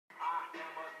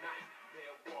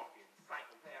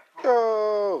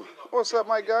Yo, what's up,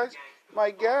 my guys? My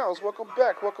gals, welcome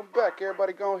back, welcome back.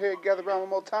 Everybody go ahead and gather around one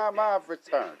more time. I've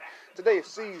returned. Today is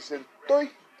season 3,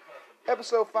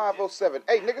 episode 507.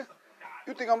 Hey, nigga,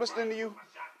 you think I'm listening to you?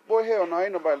 Boy, hell no,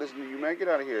 ain't nobody listening to you, man. Get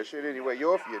out of here. Shit, anyway.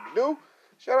 Yo, if you do,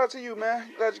 shout out to you,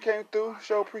 man. Glad you came through.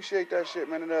 Sure appreciate that shit,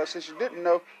 man. And since you didn't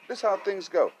know, this how things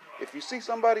go. If you see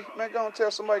somebody, man, go and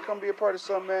tell somebody come be a part of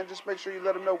something, man. Just make sure you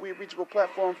let them know we're a reachable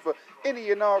platform for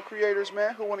any and all creators,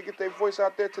 man, who want to get their voice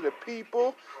out there to the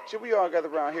people. Shit, we all gather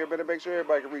around here, man, to make sure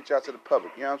everybody can reach out to the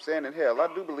public. You know what I'm saying? And hell,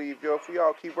 I do believe, yo, if we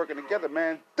all keep working together,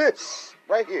 man, this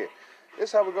right here, this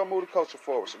is how we're going to move the culture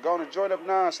forward. So go on and join up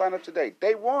now and sign up today.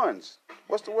 Day ones.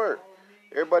 What's the word?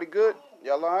 Everybody good?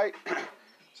 Y'all all right?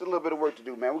 It's a little bit of work to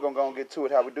do, man. We're going to go and get to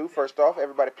it how we do. First off,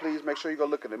 everybody, please make sure you go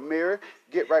look in the mirror,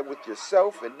 get right with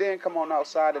yourself, and then come on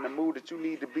outside in the mood that you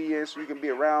need to be in so you can be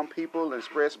around people and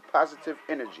spread some positive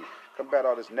energy. Combat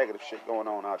all this negative shit going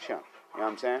on out here. You know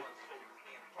what I'm saying?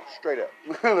 Straight up.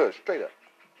 Look, straight up.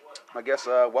 I guess,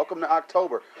 welcome to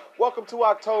October. Welcome to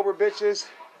October, bitches.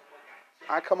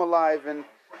 I come alive in,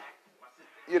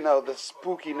 you know, the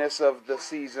spookiness of the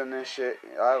season and shit.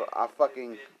 I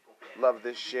fucking love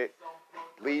this shit.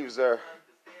 Leaves are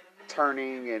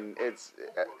turning and it's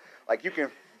like you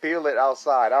can feel it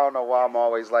outside. I don't know why I'm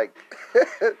always like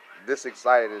this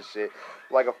excited and shit,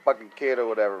 like a fucking kid or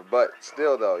whatever. But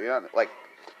still though, you know, like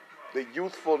the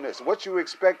youthfulness, what you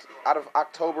expect out of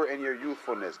October and your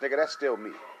youthfulness, nigga, that's still me.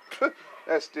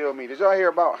 That's still me. Did y'all hear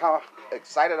about how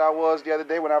excited I was the other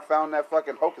day when I found that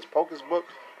fucking Hocus Pocus book?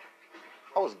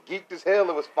 I was geeked as hell.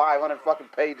 It was 500 fucking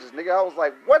pages, nigga. I was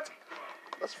like, what?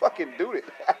 Let's fucking do it.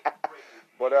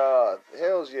 But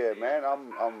hells yeah, man.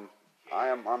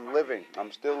 I'm living.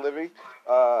 I'm still living.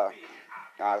 I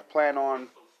plan on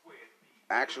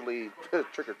actually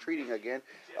trick or treating again.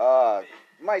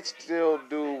 Might still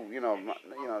do,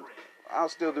 I'll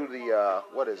still do the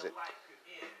what is it?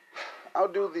 I'll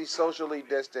do the socially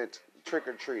distant trick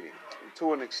or treating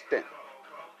to an extent.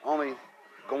 Only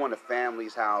going to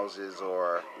families' houses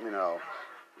or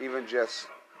even just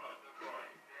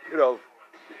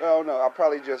I don't know. I'll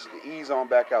probably just ease on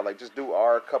back out. Like, just do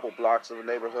our couple blocks of the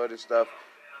neighborhood and stuff.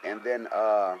 And then,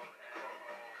 I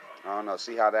don't know,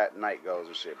 see how that night goes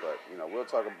and shit. But, we'll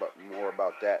talk more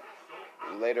about that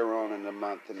later on in the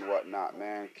month and whatnot,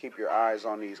 man. Keep your eyes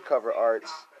on these cover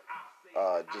arts.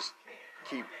 Just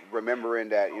keep remembering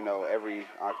that, every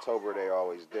October they're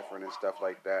always different and stuff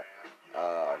like that.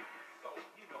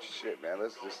 Shit, man,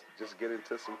 let's just get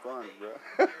into some fun, bro.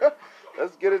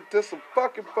 Let's get into some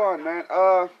fucking fun, man.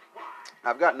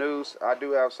 I've got news. I do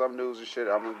have some news and shit.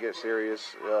 I'm gonna get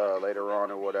serious later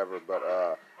on or whatever,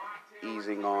 but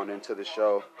easing on into the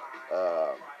show.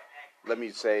 Let me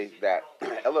say that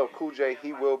LL Cool J,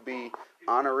 he will be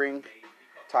honoring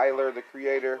Tyler, the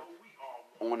Creator,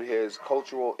 on his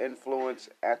cultural influence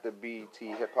at the BET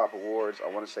Hip Hop Awards. I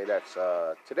want to say that's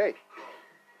today.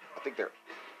 I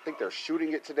think they're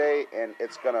shooting it today, and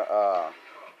it's gonna.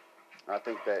 I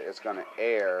think that it's gonna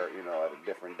air, at a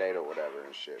different date or whatever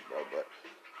and shit, bro. But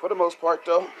for the most part,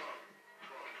 though,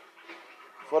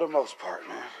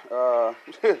 man.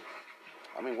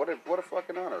 I mean, what a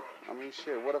fucking honor. I mean,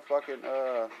 shit, what a fucking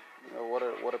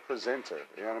what a presenter.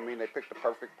 You know what I mean? They picked the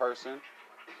perfect person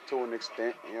to an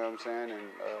extent. You know what I'm saying? And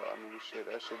I mean, shit,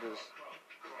 that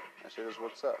shit is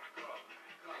what's up.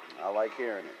 I like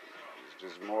hearing it.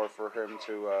 It's just more for him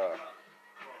to,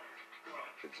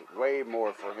 it's way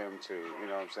more for him to, you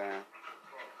know what I'm saying,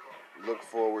 look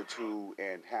forward to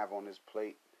and have on his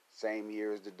plate. Same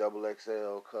year as the Double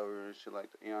XL cover and shit like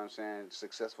that, you know what I'm saying,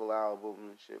 successful album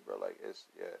and shit, bro, like, it's,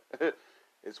 yeah,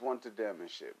 it's one to them and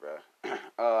shit, bro.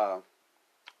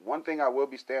 One thing I will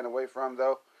be staying away from,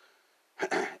 though,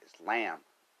 is Lamb.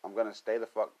 I'm gonna stay the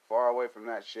fuck far away from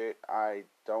that shit.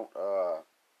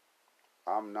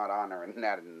 I'm not honoring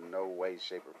that in no way,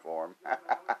 shape, or form.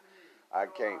 I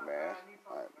can't, man.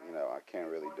 I can't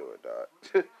really do it, dog.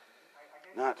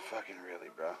 Not fucking really,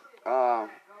 bro.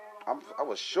 I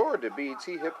was sure the BET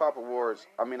Hip Hop Awards.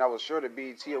 I was sure the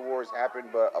BET Awards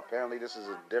happened, but apparently this is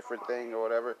a different thing or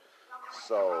whatever.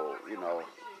 So,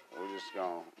 we're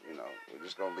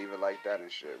just gonna leave it like that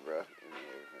and shit, bro.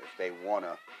 If they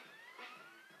wanna,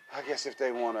 I guess if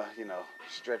they wanna,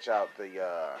 stretch out the,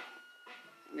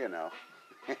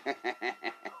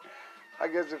 I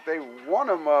guess if they want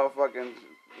to motherfucking,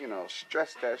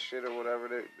 stress that shit or whatever,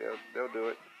 they'll do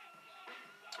it.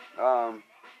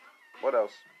 What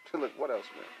else? Look, what else,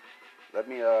 man? Let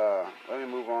me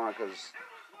move on, cause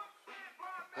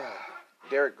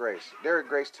Derek Grace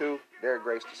 2, Derek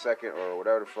Grace the second, or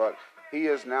whatever the fuck, he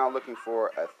is now looking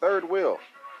for a third wheel.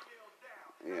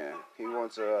 Yeah, he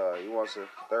wants a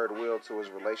third wheel to his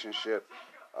relationship.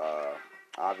 Uh,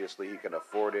 Obviously, he can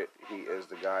afford it. He is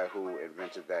the guy who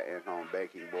invented that in-home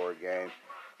banking board game,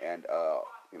 and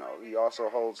he also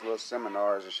holds little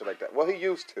seminars and shit like that. Well, he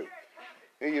used to.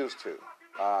 He used to.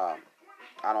 Um,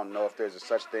 I don't know if there's a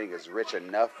such thing as rich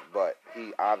enough, but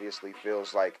he obviously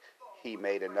feels like he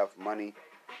made enough money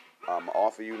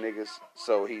off of you niggas.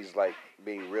 So he's like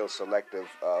being real selective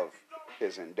of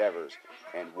his endeavors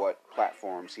and what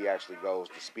platforms he actually goes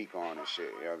to speak on and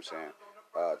shit. You know what I'm saying?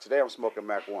 Today I'm smoking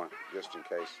Mac One, just in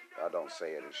case I don't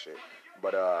say it and shit.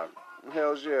 But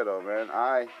hell's yeah though, man.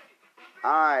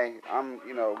 I'm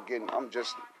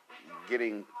just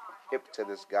getting hip to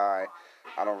this guy.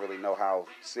 I don't really know how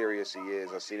serious he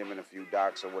is. I've seen him in a few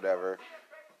docs or whatever.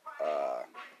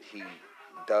 He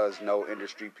does know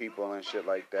industry people and shit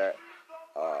like that.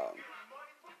 Um,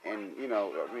 and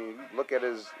I mean, look at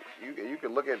his. You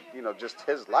can look at just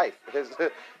his life.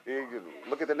 You can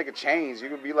look at the nigga chains. You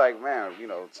can be like, man,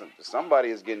 somebody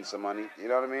is getting some money. You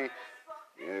know what I mean?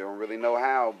 You don't really know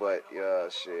how, but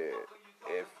shit.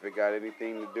 If it got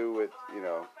anything to do with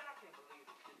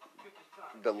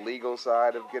the legal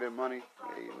side of getting money,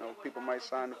 people might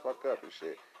sign the fuck up and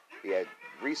shit. He had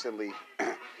recently,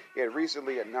 he had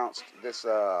recently announced this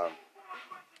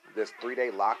 3-day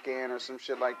lock-in or some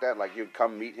shit like that. Like you'd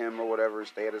come meet him or whatever,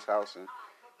 stay at his house and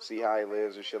see how he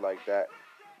lives and shit like that.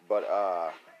 But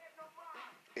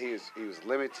he was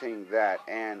limiting that,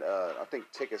 and I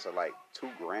think tickets are like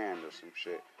 $2,000 or some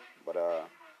shit. But I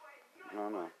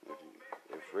don't know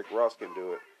if Rick Ross can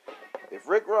do it. If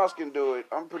Rick Ross can do it,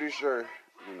 I'm pretty sure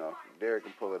Derek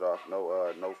can pull it off.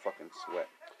 No fucking sweat.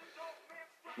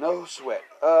 No sweat.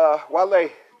 Wale,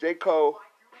 J. Cole,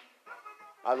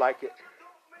 I like it.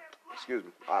 Excuse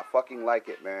me. I fucking like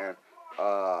it, man.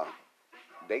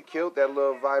 They killed that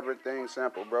little vibrant thing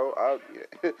sample, bro.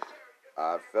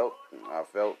 I felt,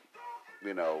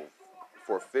 you know,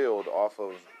 fulfilled off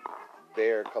of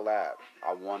their collab.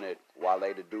 I wanted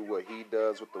Wale to do what he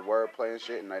does with the wordplay and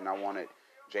shit, and then I wanted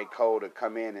J. Cole to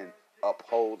come in and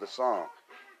uphold the song.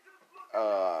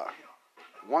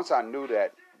 Once I knew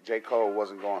that J. Cole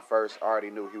wasn't going first, I already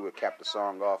knew he would cap the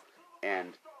song off,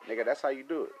 and nigga, that's how you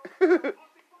do it.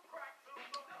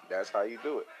 That's how you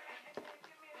do it.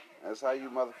 That's how you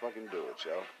motherfucking do it,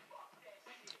 yo.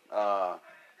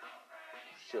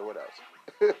 Shit, what else?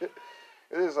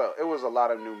 It was a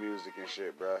lot of new music and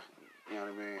shit, bro. You know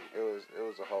what I mean? It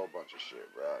was a whole bunch of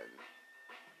shit, bro.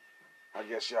 And I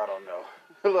guess y'all don't know.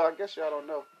 Look, I guess y'all don't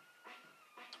know.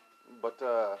 But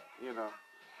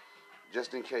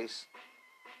just in case,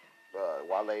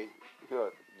 Wale,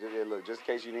 look, just in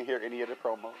case you didn't hear any of the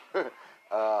promo, Wale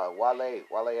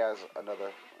has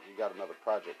he got another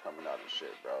project coming out and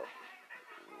shit, bro.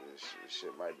 This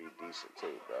shit might be decent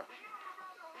too, bro.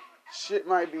 Shit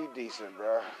might be decent,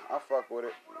 bro. I fuck with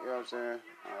it. You know what I'm saying?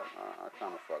 I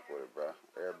kind of fuck with it, bro.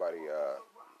 Everybody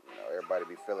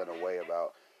be feeling a way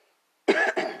about.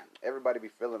 Everybody be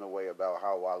feeling a way about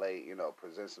how Wale,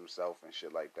 presents himself and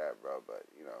shit like that, bro. But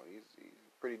he's a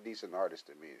pretty decent artist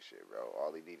to me and shit, bro.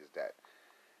 All he needs is that.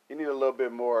 You need a little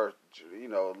bit more, a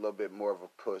little bit more of a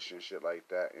push and shit like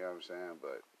that. You know what I'm saying?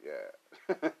 But yeah,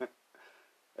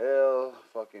 hell,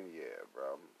 fucking yeah,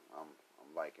 bro. I'm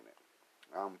liking it.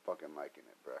 I'm fucking liking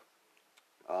it, bro.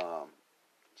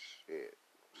 Shit.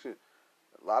 A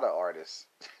lot of artists.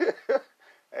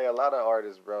 Hey, a lot of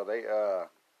artists, bro.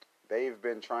 They've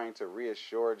been trying to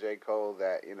reassure J. Cole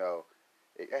that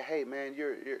hey man,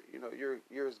 you're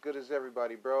as good as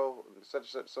everybody, bro.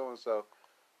 Such so and so.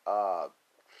 I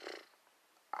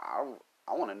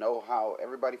want to know how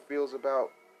everybody feels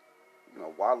about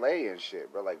Wale and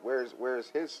shit, bro. Like where's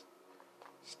his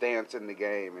stance in the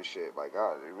game and shit? Like,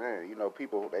 oh man,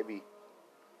 people they be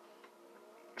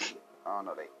I don't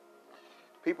know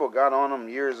people got on him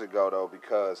years ago though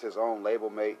because his own label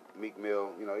mate Meek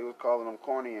Mill, he was calling him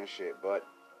corny and shit, but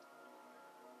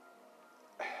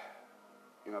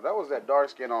that was that dark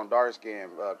skin on dark skin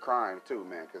crime too,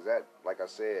 man. Because that, like I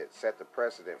said, set the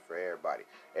precedent for everybody.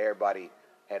 Everybody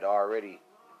had already,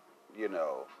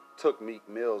 took Meek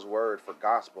Mill's word for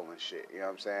gospel and shit. You know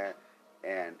what I'm saying?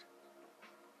 And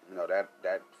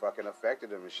that fucking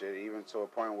affected him and shit. Even to a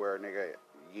point where nigga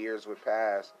years would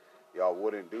pass, y'all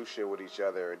wouldn't do shit with each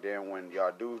other. And then when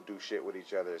y'all do shit with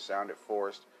each other, it sounded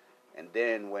forced. And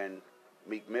then when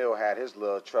Meek Mill had his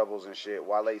little troubles and shit,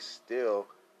 Wale still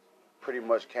pretty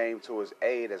much came to his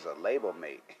aid as a label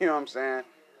mate. You know what I'm saying?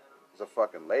 As a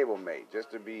fucking label mate. Just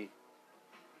to be,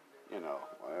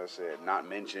 like I said, not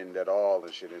mentioned at all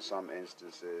and shit in some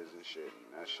instances and shit.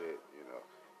 And that shit,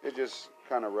 it just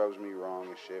kind of rubs me wrong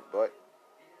and shit. But,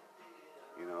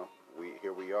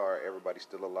 here we are. Everybody's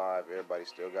still alive. Everybody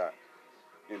still got,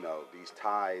 these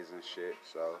ties and shit.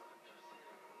 So,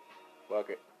 fuck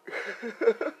it.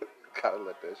 Gotta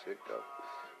let that shit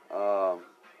go.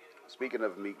 Speaking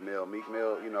of Meek Mill,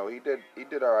 he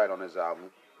did all right on his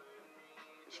album.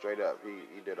 Straight up,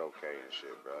 he did okay and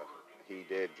shit, bro. He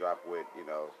did drop with,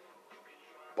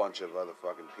 bunch of other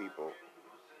fucking people.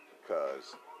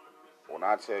 Cause when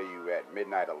I tell you at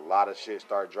midnight a lot of shit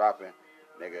start dropping,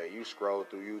 nigga, you scroll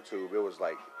through YouTube, it was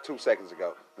like 2 seconds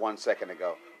ago, 1 second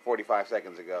ago, 45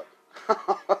 seconds ago.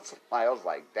 I was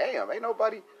like, damn, ain't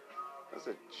nobody. I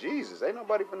said, Jesus, ain't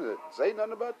nobody finna say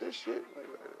nothing about this shit.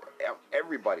 Like,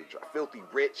 everybody dropped. Filthy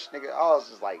Rich, nigga. I was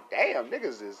just like, damn,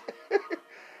 niggas is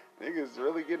niggas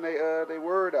really getting they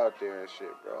word out there and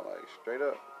shit, bro. Like, straight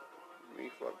up. Me,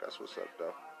 fuck, that's what's up,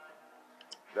 though.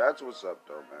 That's what's up,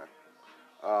 though, man.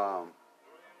 I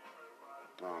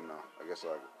don't know. I guess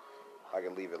I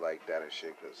can leave it like that and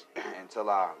shit, because until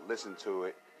I listen to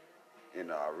it,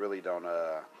 I really don't,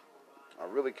 I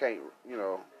really can't,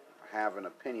 have an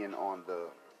opinion on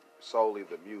solely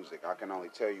the music. I can only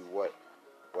tell you what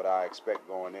I expect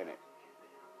going in it.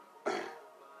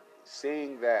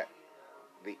 Seeing that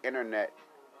the internet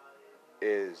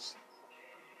is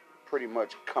pretty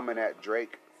much coming at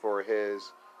Drake for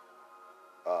his,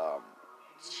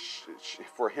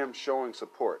 for him showing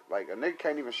support. Like, a nigga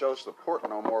can't even show support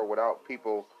no more without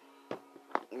people,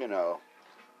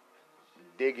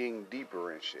 digging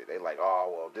deeper and shit. They like,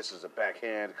 oh, well, this is a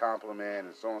backhand compliment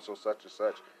and so and so such and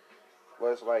such.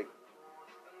 Well, it's like,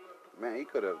 man, he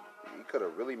could have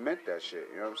really meant that shit.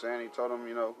 You know what I'm saying? He told him,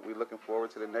 we looking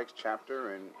forward to the next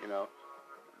chapter, and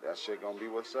that shit gonna be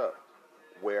what's up.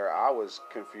 Where I was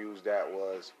confused at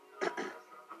was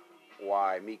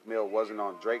why Meek Mill wasn't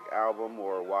on Drake album,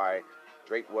 or why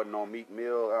Drake wasn't on Meek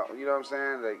Mill. You know what I'm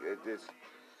saying? Like,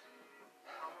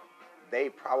 they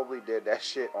probably did that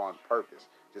shit on purpose,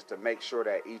 just to make sure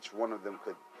that each one of them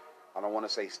could, I don't want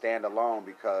to say stand alone,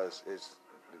 because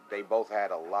they both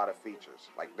had a lot of features.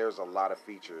 Like, there's a lot of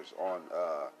features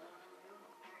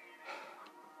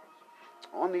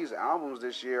on these albums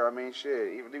this year. I mean,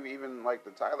 shit, even like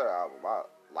the Tyler album, I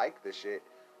like the shit.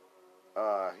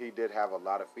 He did have a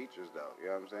lot of features, though. You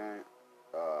know what I'm saying?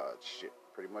 Shit,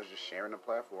 pretty much just sharing the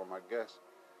platform, I guess.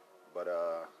 But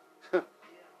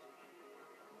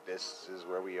this is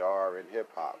where we are in hip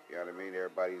hop. You know what I mean?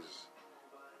 Everybody's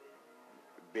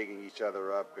bigging each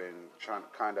other up and trying to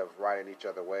kind of riding each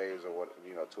other waves, or what,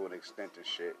 to an extent and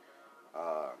shit.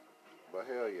 But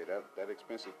hell yeah, that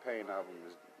Expensive Pain album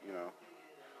is,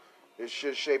 it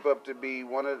should shape up to be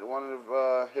one of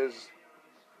his,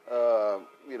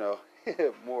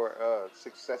 more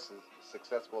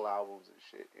successful albums and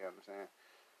shit. You know what I'm saying?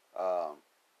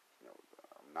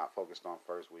 I'm not focused on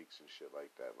first weeks and shit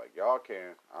like that. Like, y'all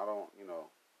can. I don't,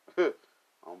 I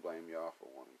don't blame y'all for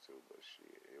wanting to, but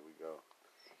shit, here we go.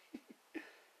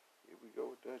 Here we go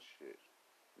with that shit.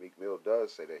 Meek Mill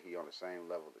does say that he on the same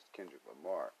level as Kendrick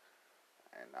Lamar.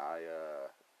 And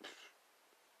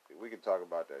we can talk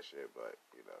about that shit, but,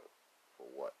 for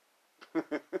what?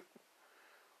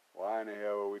 Why in the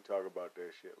hell would we talk about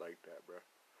that shit like that,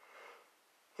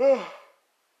 bro?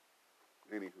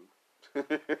 Anywho.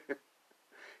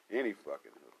 Any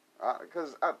fucking who.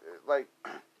 Because, like,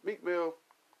 Meek Mill,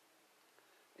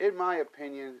 in my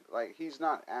opinion, like, he's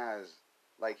not as,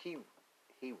 like, he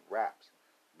raps,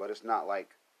 but it's not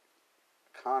like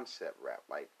concept rap.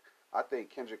 Like, I think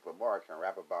Kendrick Lamar can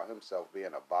rap about himself being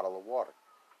a bottle of water.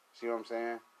 See what I'm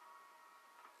saying?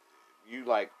 You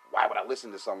like, why would I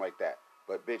listen to something like that?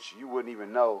 But bitch, you wouldn't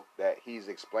even know that he's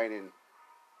explaining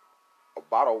a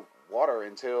bottle of water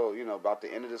until, about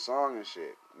the end of the song and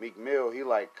shit. Meek Mill, he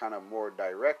like kind of more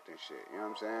direct and shit. You know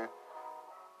what I'm saying?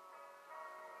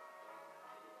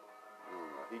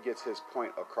 He gets his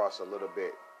point across a little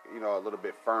bit, a little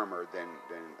bit firmer than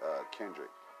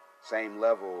Kendrick. Same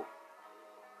level,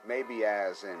 maybe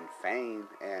as in fame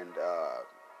and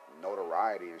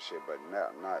notoriety and shit, but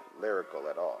not lyrical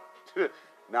at all.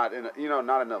 Not in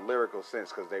not in a lyrical sense,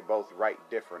 because they both write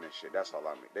different and shit. That's all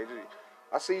I mean.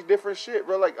 I see different shit,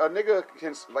 bro. Like, a nigga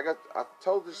can, like, I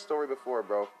told this story before,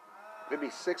 bro. There'd be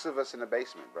 6 of us in the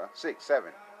basement, bro. 6,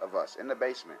 7 of us in the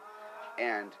basement,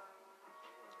 and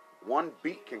one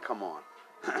beat can come on.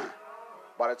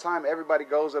 By the time everybody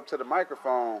goes up to the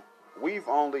microphone, we've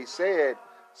only said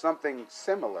something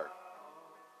similar.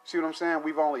 See what I'm saying?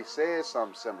 We've only said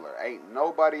something similar. Ain't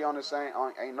nobody on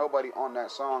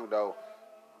that song though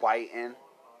biting.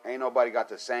 Ain't nobody got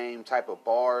the same type of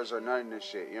bars or none of this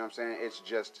shit. You know what I'm saying? It's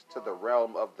just to the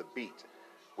realm of the beat.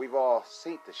 We've all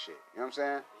seen the shit. You know what I'm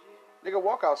saying? Nigga,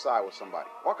 walk outside with somebody.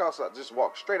 Walk outside. Just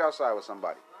walk straight outside with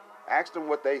somebody. Ask them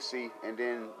what they see, and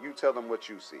then you tell them what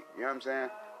you see. You know what I'm saying?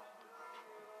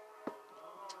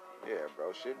 Yeah,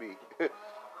 bro. Should be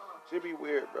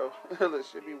weird, bro. It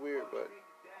should be weird, but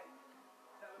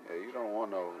yeah, you don't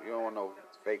want no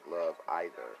fake love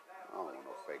either. I don't want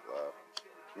no fake love.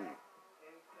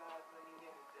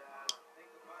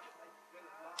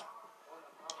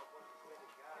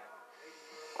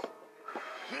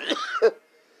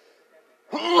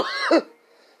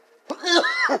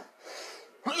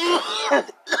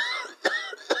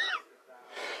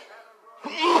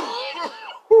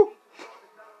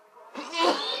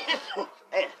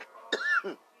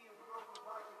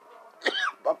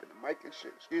 Bumping the mic and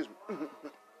shit. Excuse me.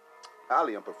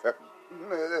 Highly unprofessional.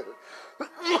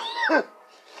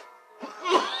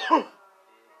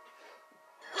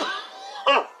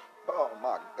 Oh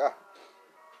my god.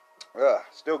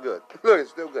 Still good. Look, it's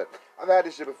still good. I've had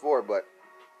this shit before, but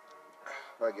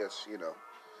I guess,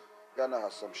 y'all know how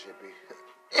some shit be.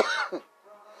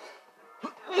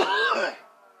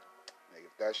 Like,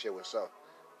 if that shit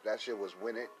was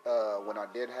when I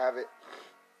did have it,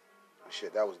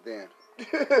 shit, that was then.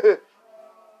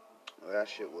 That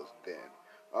shit was then.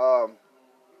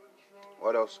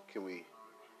 What else can we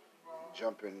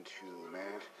jump into,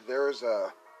 man? There was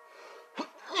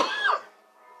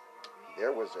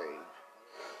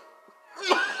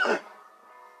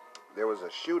a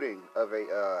shooting of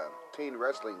a teen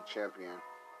wrestling champion.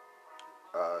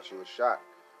 She was shot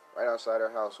right outside her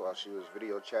house while she was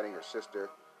video chatting her sister.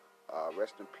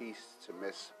 Rest in peace to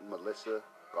Miss Melissa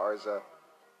Garza.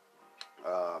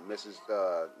 Mrs.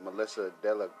 Melissa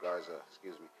Della Garza,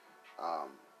 excuse me.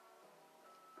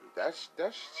 That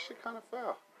shit kind of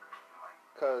foul.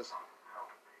 Because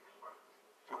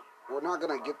we're not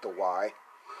going to get the why.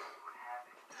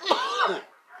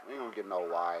 We don't get no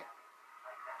why.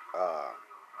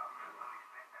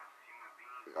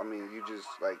 I mean, you just,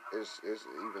 like, it's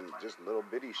even just little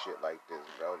bitty shit like this,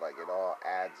 bro. Like, it all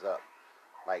adds up.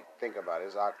 Like, think about it.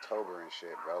 It's October and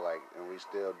shit, bro. Like, and we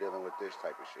still dealing with this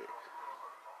type of shit.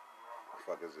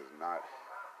 Motherfuckers was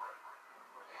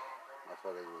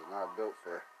not built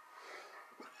for...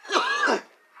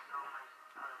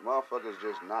 Motherfuckers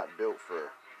just not built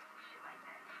for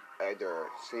either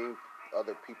seeing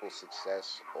other people's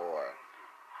success or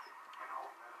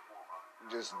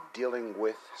just dealing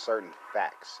with certain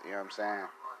facts. You know what I'm saying?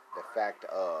 The fact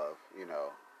of,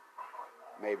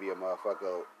 maybe a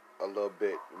motherfucker a little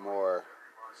bit more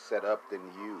set up than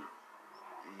you.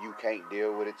 You can't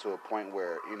deal with it to a point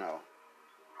where,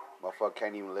 motherfucker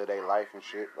can't even live their life and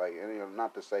shit. Like,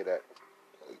 not to say that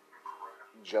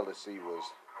jealousy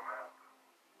was,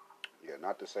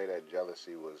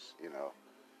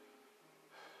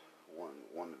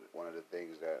 one of the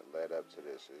things that led up to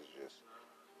this is just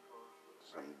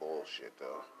some bullshit,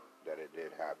 though, that it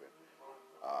did happen.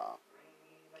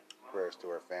 Prayers to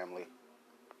her family.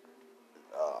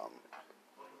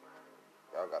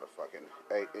 Y'all gotta fucking,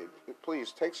 hey,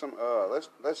 please take some,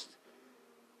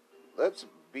 let's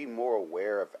be more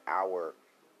aware of our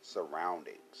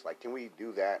surroundings. Like, can we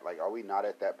do that? Like, are we not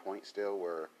at that point still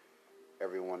where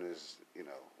everyone is,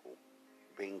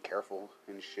 being careful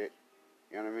and shit?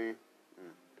 You know what I mean?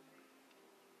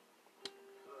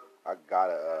 I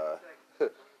gotta,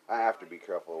 I have to be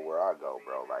careful where I go,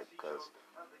 bro. Like, cause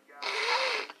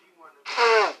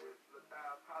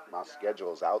my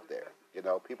schedule's out there.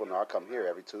 People know I come here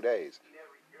every 2 days.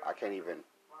 I can't even,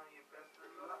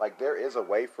 like, there is a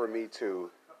way for me to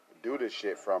do this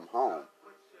shit from home.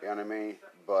 You know what I mean?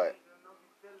 But,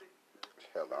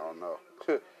 hell, I don't know.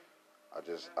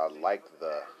 I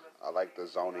like the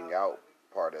zoning out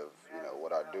part of,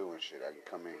 what I do and shit. I can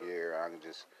come in here, I can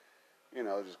just,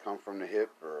 just come from the hip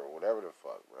or whatever the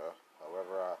fuck, bro.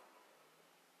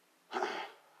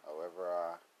 However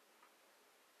I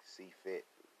see fit.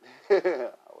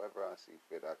 However I see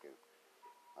fit, I can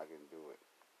do it.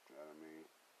 You know what I mean?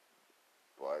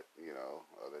 But,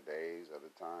 other days,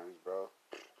 other times, bro.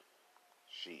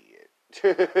 Shit.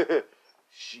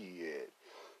 Shit.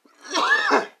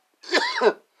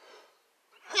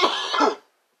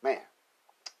 Man.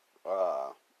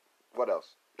 What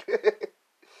else?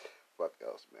 What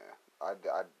else, man? I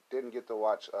didn't get to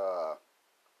watch,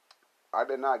 I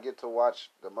did not get to watch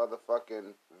the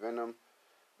motherfucking Venom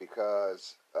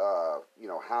because,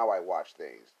 how I watch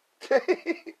things.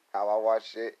 How I watch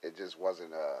shit, it just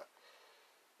wasn't,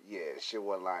 shit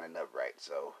wasn't lining up right.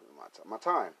 So,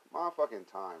 my fucking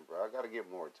time, bro. I gotta get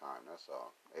more time, that's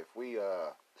all. If we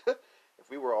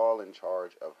were all in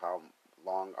charge of how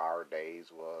long our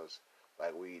days was,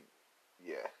 like, we'd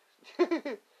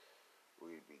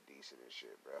be decent and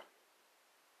shit, bro.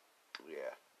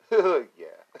 Yeah.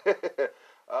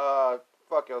 Yeah.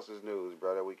 fuck else is news,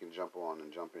 bro, that we can jump on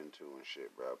and jump into and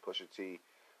shit, bro? Pusha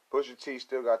T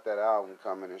still got that album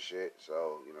coming and shit,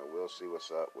 so, you know, we'll see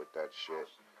what's up with that shit.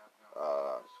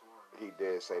 He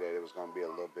did say that it was going to be a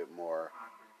little bit more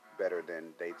better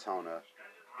than Daytona.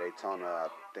 Daytona, I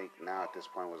think now at this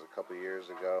point was a couple years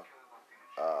ago.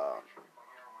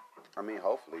 I mean,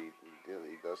 hopefully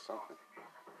he does something.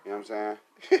 You know what I'm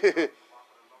saying?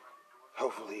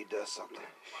 Hopefully he does something.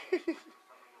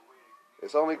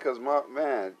 It's only because,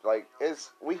 man, like,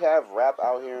 we have rap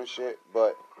out here and shit,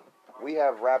 but we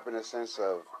have rap in the sense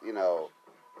of, you know,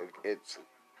 it's,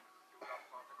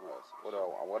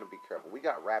 I want to be careful. We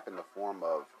got rap in the form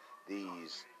of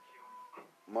these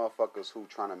motherfuckers who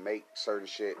trying to make certain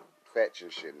shit fetch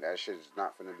and shit, and that shit is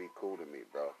not finna be cool to me,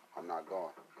 bro. I'm not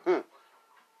going.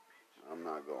 I'm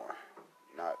not going.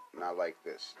 Not like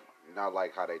this. Not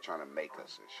like how they trying to make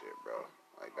us and shit, bro.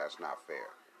 Like, that's not fair.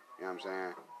 You know what I'm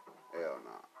saying? Hell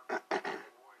no.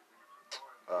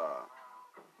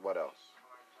 What else?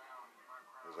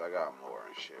 Cause I got more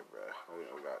and shit, bro. We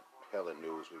got hella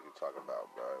news we can talk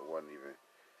about, bro. It wasn't even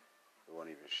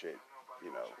shit,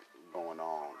 you know, going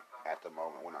on at the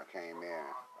moment when I came in.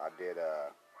 I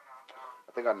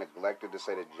think I neglected to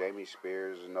say that Jamie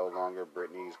Spears is no longer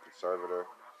Britney's conservator.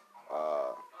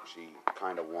 She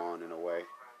kind of won in a way.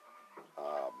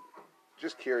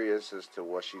 Just curious as to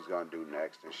what she's gonna do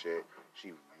next and shit.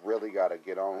 She really gotta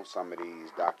get on some of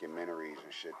these documentaries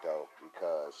and shit though,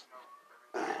 because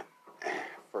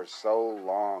for so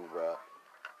long, bruh,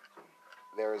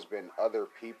 there has been other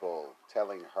people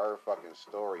telling her fucking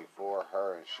story for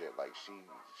her and shit. Like,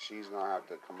 she's gonna have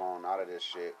to come on out of this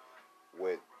shit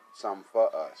with something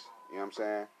for us. You know what I'm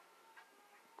saying?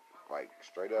 Like,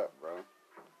 straight up, bro.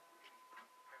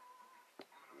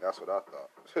 That's what I thought.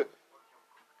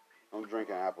 I'm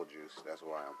drinking apple juice. That's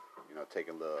why I'm, you know,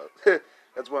 taking little.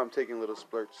 That's why I'm taking little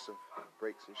splurts of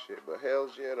breaks and shit. But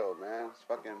hell's yeah, though, man. It's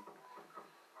fucking.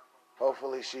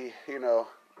 Hopefully she, you know,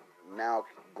 now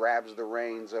grabs the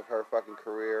reins of her fucking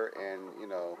career, and you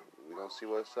know, we gonna see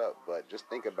what's up. But just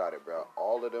think about it, bro.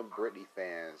 All of them Britney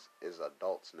fans is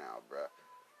adults now, bro.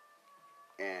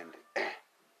 And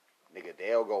nigga,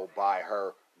 they'll go buy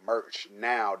her merch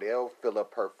now. They'll fill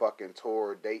up her fucking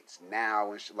tour dates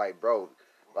now and shit. Like, bro.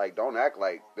 Like, don't act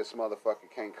like this motherfucker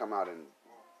can't come out and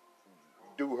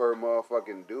do her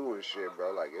motherfucking do and shit,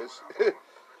 bro. Like, it's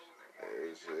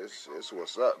it's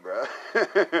what's up, bro.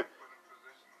 This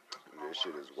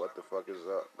shit is what the fuck is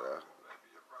up, bro.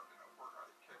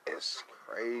 It's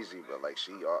crazy, but like,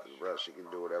 she can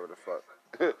do whatever the fuck.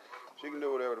 She can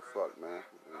do whatever the fuck, man.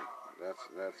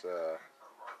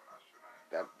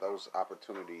 Those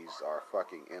opportunities are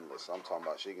fucking endless. I'm talking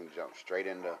about she can jump straight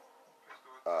into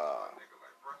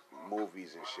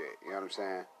movies and shit. You know what I'm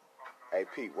saying? Hey,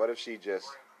 Pete, what if she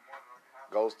just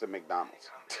goes to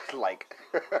McDonald's? like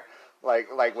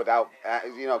without,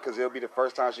 you know, because it'll be the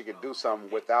first time she could do something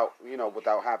without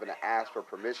having to ask for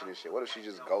permission and shit. What if she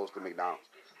just goes to McDonald's?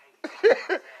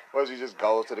 What if she just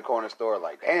goes to the corner store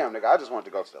like, damn, nigga, I just want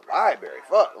to go to the library.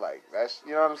 Fuck, like, that's,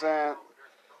 you know what I'm saying?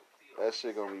 That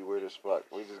shit gonna be weird as fuck.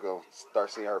 We just gonna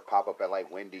start seeing her pop up at like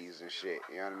Wendy's and shit.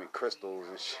 You know what I mean? Crystals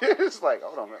and shit. It's like,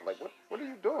 hold on, man. Like, what are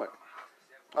you doing?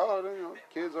 Oh, you know,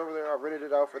 kids over there, I rented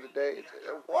it out for the day.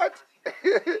 What?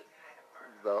 The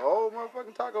whole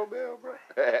motherfucking Taco Bell, bro.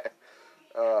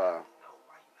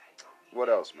 What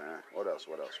else, man? What else?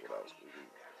 We can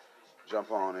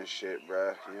jump on and shit,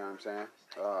 bro. You know what I'm saying?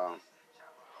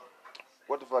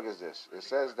 What the fuck is this? It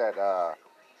says that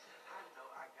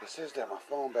my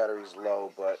phone battery's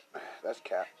low, but that's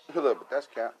cap. Look, but that's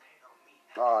cap.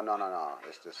 Oh, no.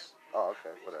 It's just, oh,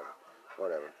 okay,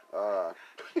 whatever.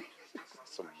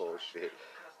 Some bullshit.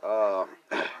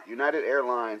 United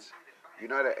Airlines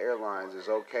is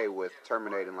okay with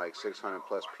terminating like 600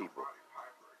 plus people.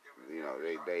 You know,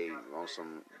 they on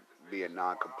some being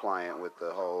non-compliant with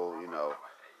the whole, you know,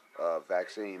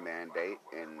 vaccine mandate,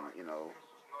 and you know,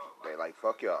 they like,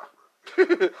 fuck y'all.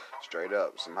 Straight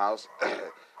up. Some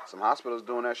hospitals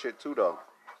doing that shit too, though.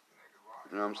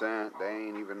 You know what I'm saying? They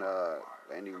ain't even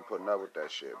putting up with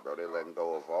that shit, bro. They letting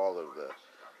go of all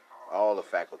the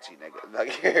faculty, nigga.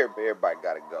 Like, everybody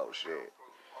gotta go. Shit.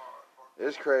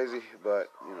 It's crazy, but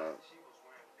you know,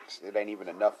 it ain't even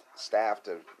enough staff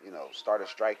to, you know, start a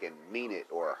strike and mean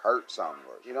it or hurt something.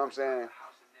 Or, you know what I'm saying?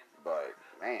 But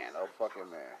man, oh fucking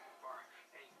man,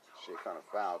 shit kind of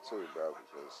foul too, bro.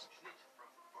 Because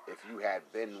if you had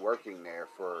been working there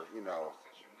for, you know,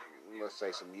 let's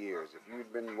say some years, if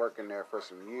you'd been working there for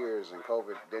some years and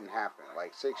COVID didn't happen,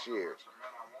 like 6 years,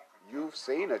 you've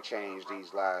seen a change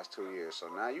these last 2 years. So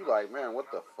now you like, man,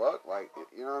 what the fuck? Like,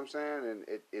 you know what I'm saying? And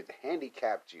it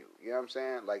handicapped you. You know what I'm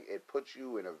saying? Like, it puts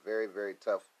you in a very, very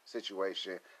tough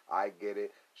situation. I get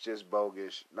it. It's just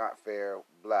bogus, not fair,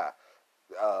 blah.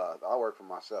 I work for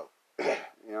myself. You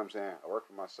know what I'm saying? I work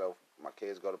for myself. My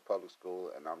kids go to public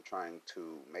school, and I'm trying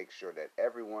to make sure that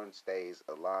everyone stays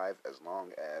alive as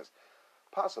long as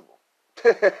possible.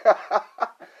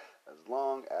 As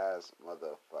long as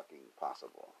motherfucking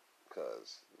possible,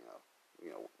 because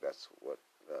that's what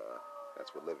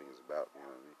living is about. You know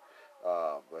what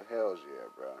I mean? But hell's yeah,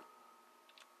 bro.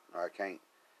 I can't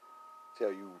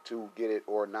tell you to get it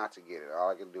or not to get it. All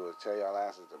I can do is tell y'all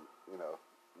asses to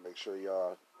make sure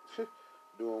y'all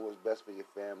doing what's best for your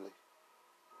family.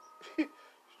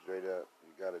 Straight up,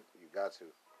 you got to.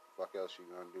 Fuck else you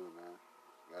gonna do, man?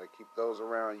 You gotta keep those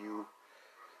around you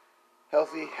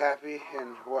healthy, happy,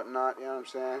 and whatnot. You know what I'm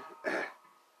saying?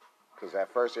 Because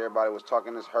at first everybody was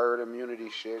talking this herd immunity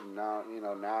shit, and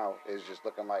now it's just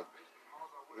looking like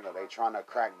they trying to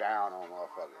crack down on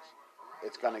motherfuckers.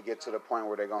 It's gonna get to the point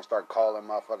where they're gonna start calling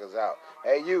motherfuckers out.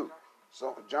 Hey, you,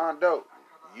 so John Doe,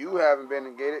 you haven't been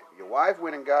and get it. Your wife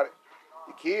went and got it.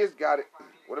 Your kids got it.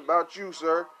 What about you,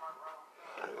 sir?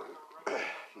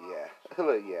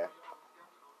 Yeah.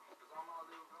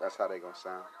 That's how they gonna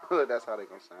sound. That's how they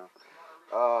gonna sound.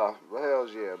 But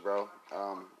hell's yeah, bro.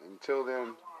 Until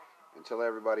then, until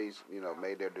everybody's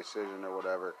made their decision or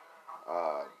whatever,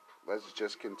 let's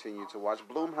just continue to watch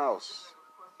Blumhouse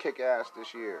kick ass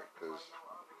this year, because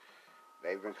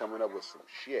they've been coming up with some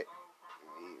shit.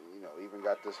 Even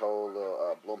got this whole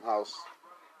Blumhouse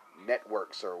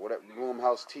networks or whatever,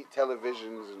 Blumhouse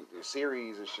televisions and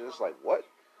series and shit. It's like, what?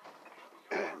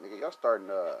 Nigga, y'all starting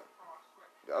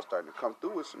to come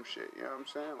through with some shit. You know what I'm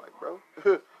saying? Like, bro,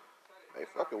 they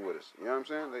fucking with us. You know what I'm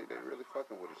saying? They really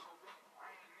fucking with us.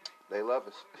 They love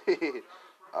us.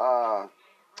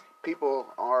 People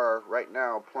are right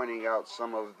now pointing out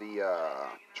some of the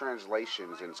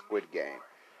translations in Squid Game.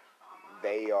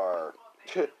 They are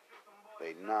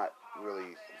they not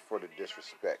really for the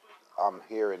disrespect. I'm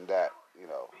hearing that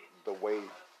the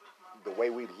way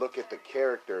we look at the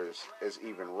characters is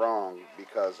even wrong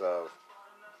because of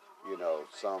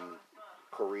some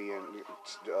Korean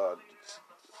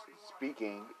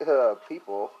speaking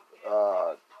people,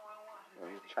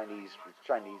 Chinese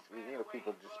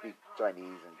people just speak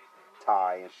Chinese and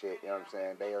Thai and shit. You know what I'm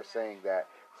saying? They are saying that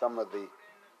some of the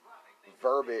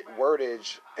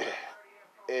wordage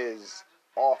is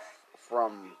off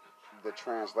from the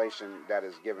translation that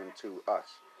is given to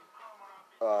us.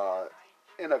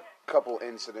 In a couple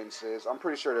incidences, I'm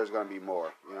pretty sure there's going to be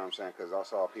more. You know what I'm saying? Because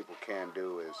that's all people can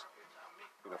do is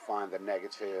find the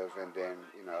negative and then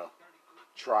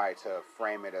try to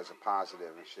frame it as a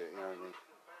positive and shit. You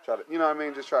know what I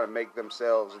mean? Just try to make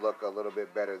themselves look a little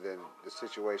bit better than the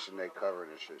situation they covered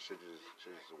and shit. Shit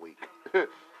is weak. It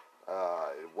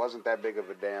wasn't that big of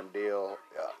a damn deal.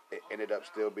 It ended up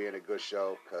still being a good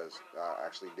show because I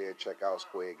actually did check out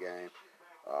Squid Game.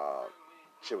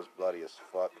 Shit was bloody as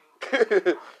fuck.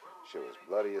 Shit was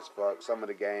bloody as fuck. Some of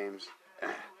the games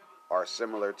are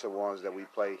similar to ones that we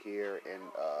play here in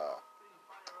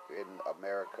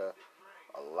America.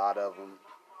 A lot of them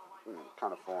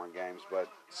kind of foreign games, but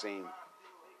seem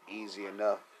easy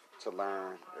enough to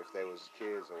learn if they was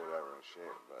kids or whatever and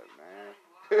shit. But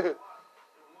man,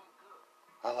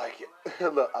 I like it.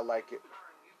 Look, I like it.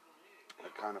 I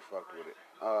kind of fucked with it.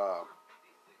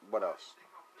 What else?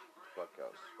 Fuck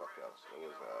else.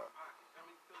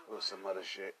 It was some other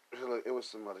shit. It was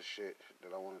some other shit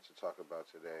that I wanted to talk about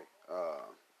today.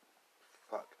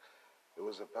 Fuck. It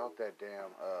was about that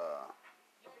damn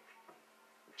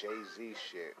Jay-Z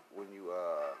shit. When you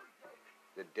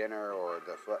the dinner or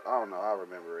the fuck. I don't know. I'll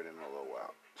remember it in a little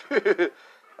while.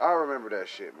 I'll remember that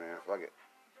shit, man. Fuck it.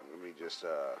 Let me just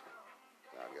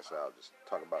I guess I'll just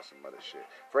talk about some other shit.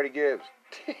 Freddie Gibbs.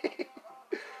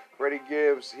 Freddie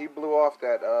Gibbs, he blew off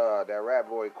that Rat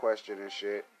Boy question and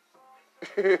shit.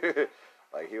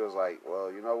 Like, he was like,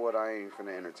 well, you know what? I ain't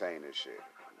finna entertain this shit.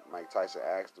 Mike Tyson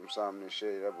asked him something and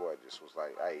shit. That boy just was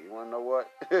like, hey, you wanna know what?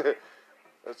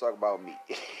 Let's talk about me.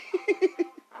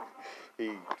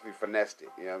 he finessed it.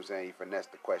 You know what I'm saying? He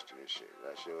finessed the question and shit.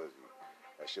 That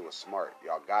shit was smart.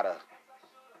 Y'all gotta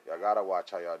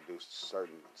watch how y'all do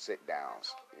certain sit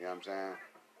downs. You know what I'm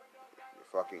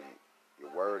saying?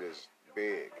 Your word is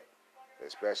big,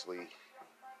 especially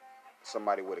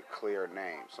somebody with a clear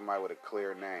name.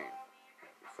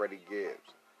 Freddie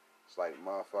Gibbs. It's like,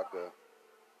 motherfucker,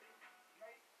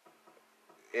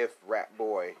 if Rat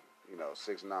Boy,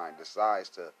 6ix9ine, decides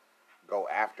to go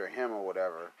after him or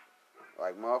whatever,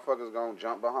 Like, motherfuckers gonna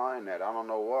jump behind that. I don't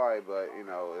know why, but, you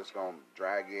know, it's gonna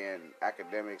drag in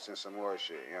academics and some more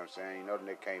shit. You know what I'm saying? You know the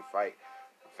nigga can't fight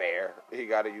fair. He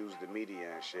gotta use the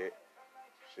media and shit.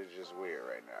 Shit's just weird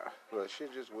right now. Look,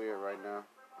 shit's just weird right now.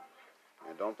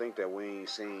 And don't think that we ain't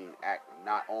seen Act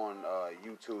not on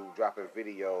YouTube dropping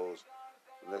videos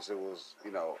unless it was,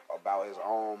 you know, about his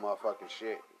own motherfucking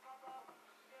shit.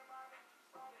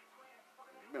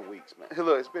 It's been weeks, man.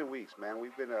 Look, it's been weeks, man.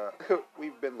 We've been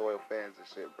loyal fans and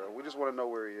shit, bro. We just want to know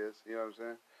where he is. You know what I'm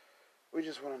saying? We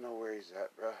just want to know where he's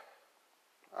at, bro.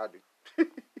 I do.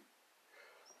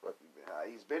 But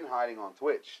he's been hiding on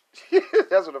Twitch.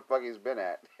 That's what the fuck he's been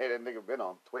at. Hey, that nigga been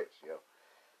on Twitch, yo.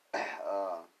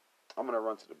 I'm gonna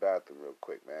run to the bathroom real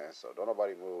quick, man. So don't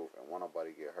nobody move and won't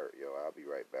nobody get hurt, yo. I'll be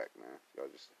right back, man. Y'all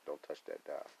just don't touch that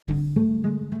dial.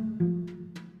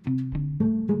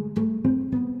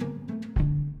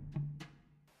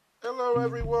 Hello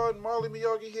everyone, Marley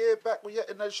Miyagi here, back with yet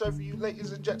another show for you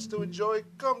ladies and gents to enjoy.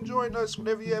 Come join us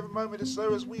whenever you have a moment or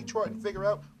so as we try and figure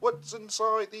out what's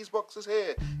inside these boxes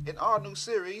here in our new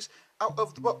series, Out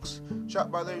of the Box,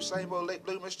 shot by those same old late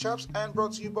bloomers chaps and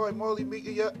brought to you by Marley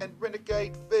Media and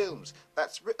Renegade Films.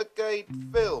 That's Renegade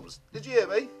Films. Did you hear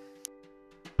me?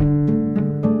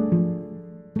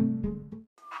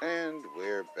 And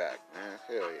we're back, man.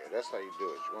 Hell yeah, that's how you do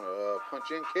it. You wanna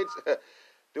punch in, kids?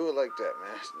 Do it like that,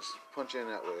 man. Just punch in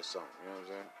that way or something. You know what I'm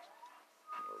saying?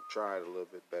 Or try it a little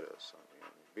bit better or something. You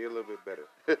know? Be a little bit better.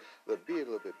 Be a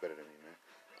little bit better than me,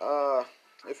 man.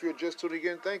 If you're just tuning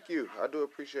in, thank you. I do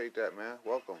appreciate that, man.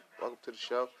 Welcome to the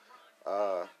show.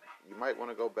 You might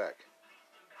want to go back.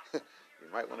 You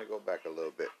might want to go back a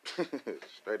little bit.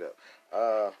 Straight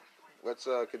up. Let's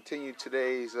continue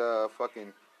today's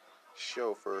fucking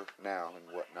show for now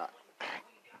and whatnot.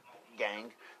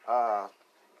 Gang.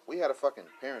 We had a fucking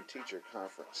parent-teacher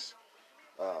conference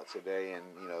today, and,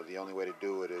 you know, the only way to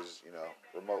do it is, you know,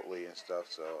 remotely and stuff,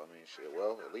 so, I mean, shit,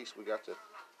 well, at least we got to,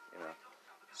 you know,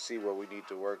 see what we need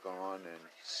to work on and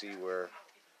see where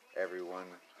everyone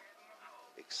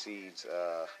exceeds,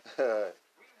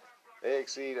 they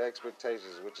exceed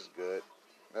expectations, which is good.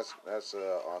 That's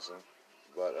awesome,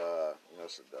 but, you know,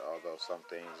 although some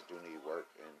things do need work,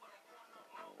 and,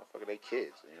 motherfucker, they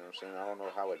kids, you know what I'm saying? I don't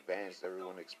know how advanced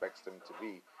everyone expects them to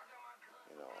be.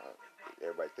 You know,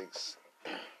 everybody thinks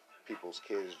people's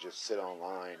kids just sit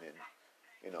online and,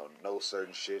 you know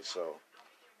certain shit, so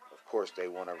of course they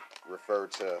want to refer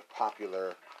to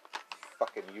popular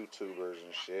fucking YouTubers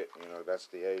and shit. You know, that's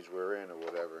the age we're in or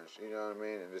whatever, and you know what I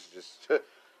mean? And it's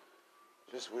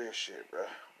just weird shit, bro.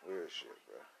 Weird shit,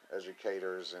 bro.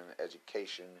 Educators and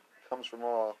education comes from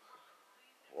all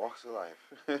walks of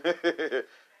life.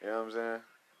 You know what I'm saying?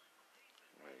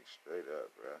 Like, straight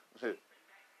up, bro.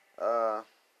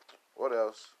 What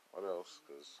else?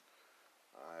 Because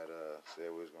I had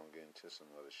said we was gonna get into some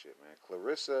other shit, man.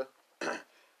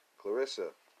 Clarissa,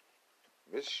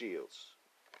 Miss Shields,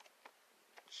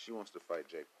 she wants to fight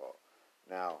Jake Paul.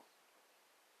 Now,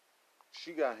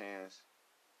 she got hands,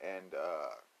 and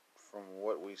from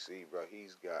what we see, bro,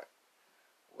 he's got,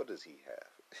 what does he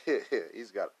have?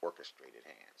 He's got orchestrated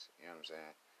hands. You know what I'm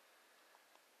saying?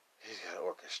 He's got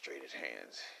orchestrated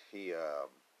hands. He,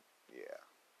 yeah.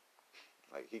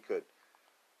 Like, he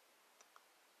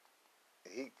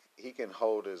can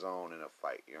hold his own in a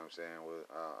fight. You know what I'm saying? Well,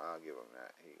 I'll give him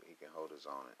that. He can hold his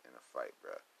own in a fight,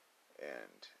 bro.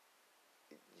 And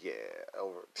yeah,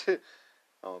 over. I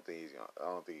don't think he's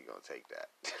gonna take that.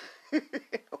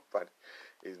 But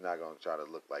he's not gonna try to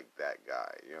look like that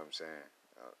guy. You know what I'm saying?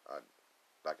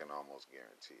 I can almost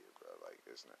guarantee it, bro. Like,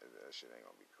 that shit ain't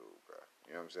gonna be cool, bro.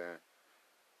 You know what I'm saying?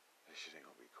 That shit ain't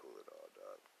gonna be cool at all,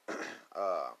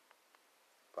 dog.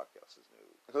 Fuck else is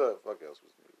news. Fuck else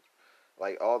was news.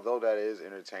 Like, although that is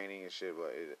entertaining and shit,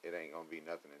 but it ain't gonna be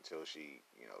nothing until she,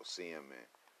 you know, see him and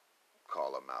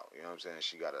call him out. You know what I'm saying?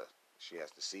 She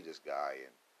has to see this guy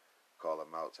and call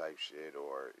him out type shit,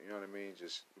 or, you know what I mean?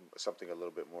 Just something a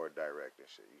little bit more direct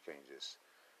and shit. You can't just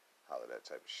holler that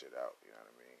type of shit out. You know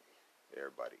what I mean?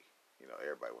 Everybody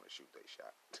want to shoot their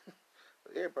shot.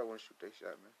 Everybody want to shoot their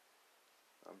shot, man.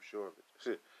 I'm sure of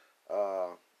it.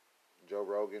 Joe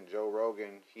Rogan,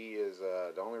 he is,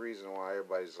 the only reason why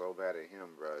everybody's so mad at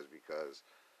him, bro, is because,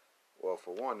 well,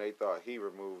 for one, they thought he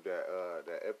removed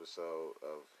that episode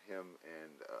of him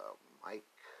and Mike,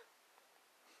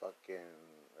 fucking,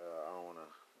 I don't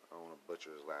wanna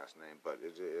butcher his last name, but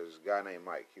it was a guy named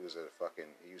Mike. He used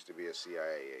to be a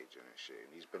CIA agent and shit,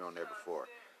 and he's been on there before,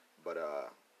 but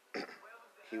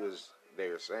they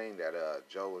were saying that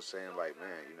Joe was saying, like,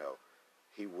 man, you know,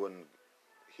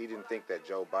 he didn't think that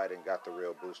Joe Biden got the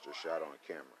real booster shot on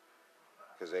camera,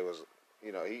 because they was,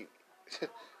 you know,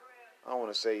 I don't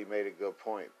want to say he made a good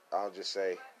point. I'll just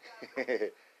say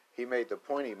he made the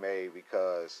point he made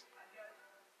because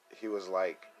he was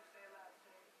like,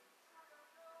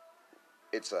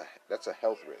 that's a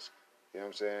health risk. You know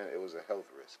what I'm saying? It was a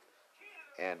health risk.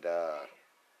 And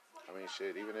I mean,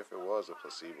 shit. Even if it was a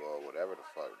placebo or whatever the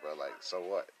fuck, bro. Like, so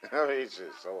what? I mean,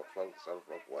 shit. So fuck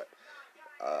what?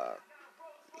 Uh,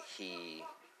 he.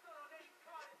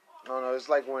 I don't know. It's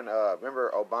like when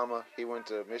remember Obama? He went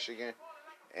to Michigan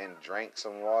and drank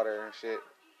some water and shit.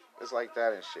 It's like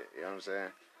that and shit. You know what I'm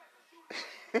saying?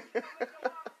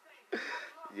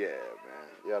 Yeah, man.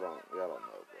 Y'all don't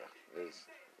know, bro.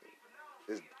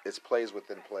 It's plays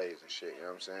within plays and shit. You know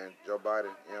what I'm saying? Joe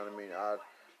Biden. You know what I mean?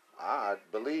 I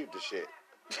believed the shit.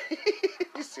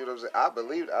 You see what I'm saying? I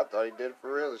believed. I thought he did it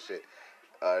for real and shit.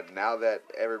 Now that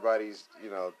everybody's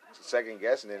second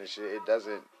guessing it and shit, it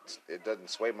doesn't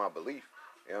sway my belief.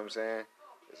 You know what I'm saying?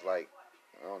 It's like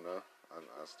I don't know.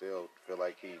 I still feel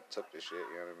like he took the shit.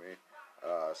 You know what I mean?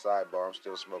 Sidebar: I'm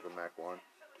still smoking Mac One.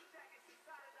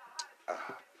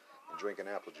 I'm drinking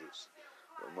apple juice.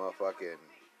 But motherfucking,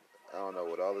 I don't know,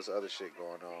 with all this other shit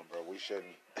going on, bro. We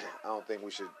shouldn't. I don't think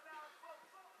we should.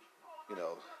 You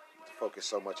know, focus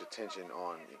so much attention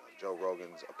on Joe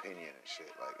Rogan's opinion and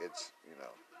shit. Like it's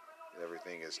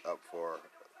everything is up for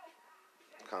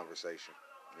conversation.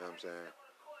 You know what I'm saying?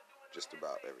 Just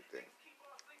about everything.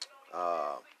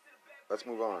 Uh, let's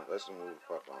move on. Let's move the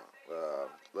fuck on.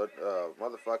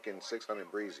 Motherfucking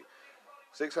 600 Breezy.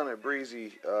 600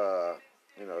 Breezy.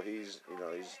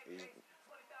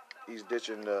 He's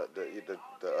ditching the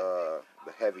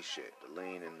heavy shit, the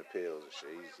lean and the pills and shit.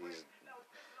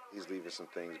 He's leaving some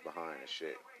things behind and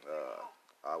shit.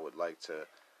 I would like to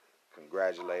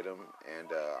congratulate him, and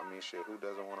I mean, shit, who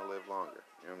doesn't want to live longer?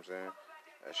 You know what I'm saying?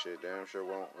 That shit damn sure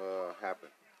won't happen.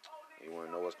 You want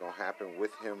to know what's gonna happen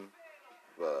with him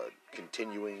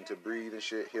continuing to breathe and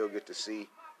shit? He'll get to see,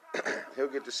 he'll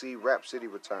get to see Rap City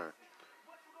return.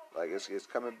 Like it's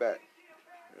coming back.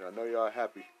 And I know y'all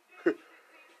happy.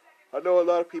 I know a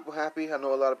lot of people happy. I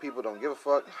know a lot of people don't give a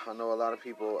fuck. I know a lot of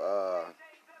people,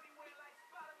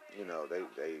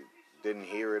 they didn't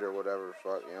hear it or whatever the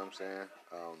fuck. You know what I'm saying?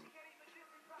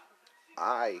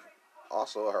 I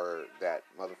also heard that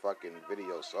motherfucking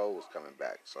Video Soul was coming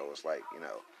back. So it's like,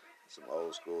 some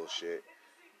old school shit.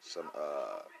 Some,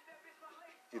 I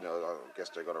guess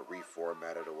they're gonna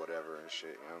reformat it or whatever and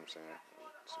shit. You know what I'm saying?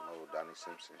 Some old Donnie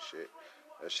Simpson shit.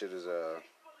 That shit is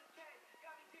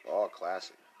all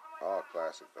classic. All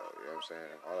classic though. You know what I'm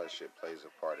saying? All that shit plays a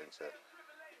part into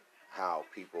how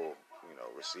people,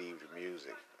 received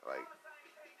music. Like,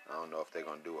 I don't know if they're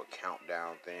gonna do a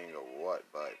countdown thing or what,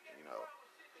 but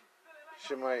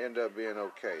shit might end up being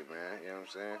okay, man. You know what I'm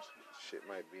saying? Shit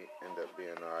might end up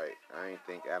being alright. I ain't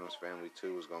think Addams Family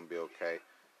 2 was gonna be okay.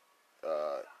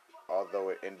 Although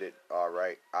it ended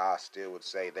alright, I still would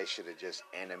say they should have just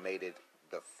animated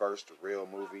the first real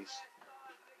movies.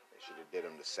 They should have did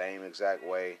them the same exact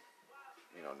way.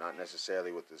 Not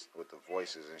necessarily with the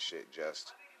voices and shit,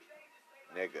 just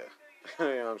nigga. You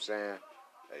know what I'm saying?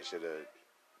 They should have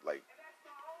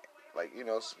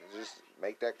just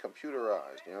make that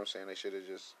computerized. You know what I'm saying? They should have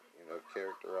just,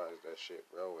 characterized that shit,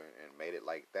 bro, and made it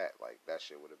like that. Like, that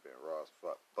shit would have been raw as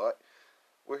fuck. But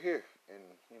we're here, and,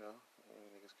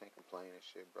 niggas can't complain and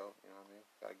shit, bro. You know what I mean?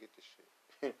 Gotta get this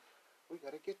shit. We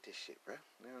gotta get this shit, bro.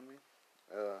 You know what I mean?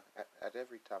 At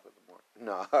every top of the morning.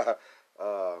 No.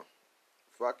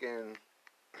 Fucking,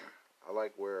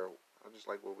 I just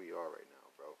like where we are right now,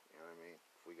 bro. You know what I mean?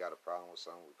 If we got a problem with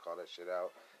something, we call that shit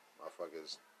out.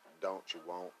 Motherfuckers don't, you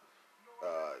won't.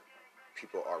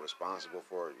 People are responsible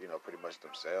for, pretty much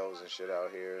themselves and shit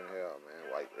out here. And hell, man,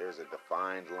 like, there's a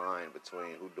defined line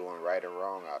between who doing right and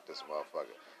wrong out this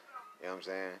motherfucker. You know what I'm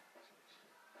saying?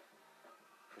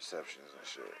 Perceptions and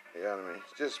shit. You know what I mean?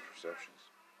 Just perceptions.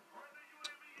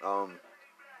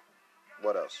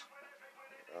 What else?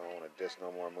 I don't want to diss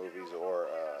no more movies or,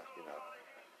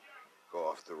 go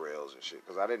off the rails and shit.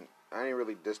 Because I ain't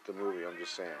really diss the movie. I'm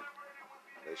just saying.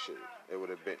 It would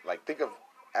have been, like, think of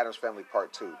Addams Family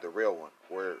Part 2, the real one,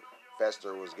 where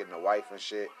Fester was getting a wife and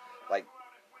shit, like,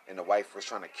 and the wife was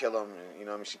trying to kill him,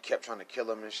 and, she kept trying to kill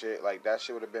him and shit. Like, that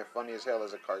shit would have been funny as hell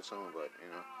as a cartoon, but,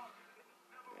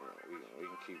 we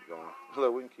can keep going.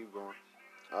 Look, we can keep going.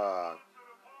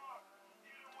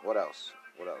 What else?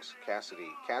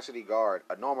 Cassidy Guard,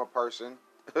 a normal person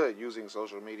using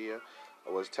social media,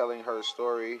 was telling her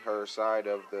story, her side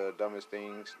of the dumbest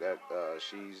things that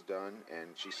she's done,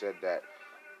 and she said that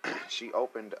she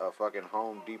opened a fucking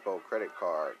Home Depot credit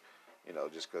card,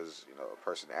 just because, a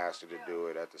person asked her to do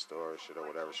it at the store or shit or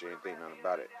whatever. She didn't think nothing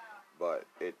about it. But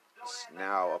it it's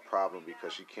now a problem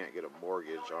because she can't get a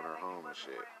mortgage on her home and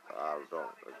shit. I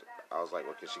was like,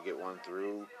 well, can she get one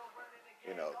through,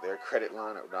 their credit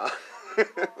line or not?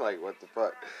 Like, what the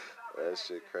fuck? That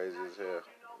shit crazy as hell.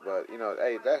 But,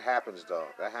 hey, that happens, though.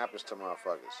 That happens to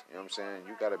motherfuckers. You know what I'm saying?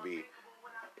 You gotta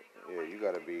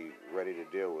be ready to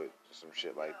deal with some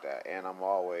shit like that. And I'm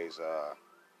always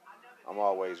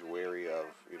wary of,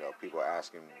 people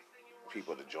asking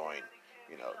people to join,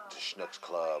 the Schnucks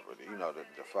Club or the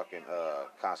fucking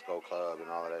Costco Club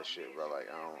and all of that shit, bro. Like,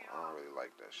 I don't really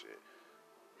like that shit.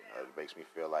 It makes me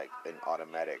feel like an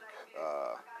automatic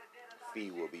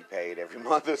fee will be paid every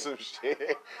month or some shit.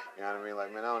 You know what I mean?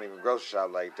 Like, man, I don't even grocery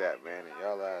shop like that, man. And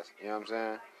y'all ass, you know what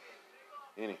I'm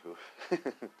saying? Anywho,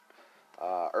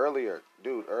 earlier,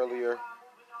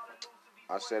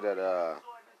 I said that I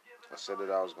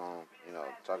was gonna,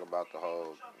 talk about the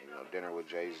whole, dinner with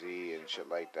Jay-Z and shit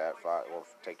like that.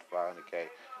 Take the 500K.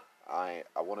 I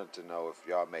wanted to know if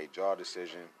y'all made y'all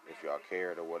decision, if y'all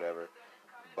cared or whatever.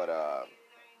 But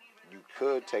you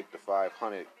could take the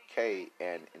 500K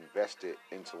and invest it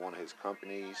into one of his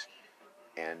companies,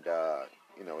 and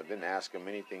and then ask him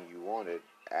anything you wanted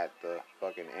at the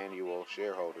fucking annual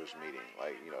shareholders meeting.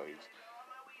 Like, he's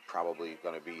probably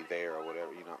gonna be there or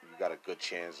whatever. You got a good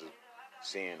chance of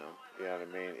seeing him. You know what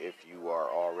I mean? If you are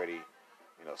already,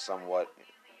 somewhat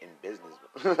in business,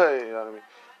 you know what I mean?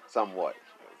 Somewhat,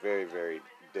 very, very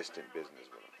distant business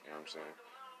with him. You know what I'm saying?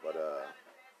 But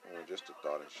just a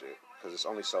thought and shit. Because it's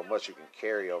only so much you can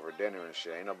carry over dinner and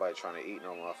shit. Ain't nobody trying to eat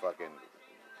no motherfucking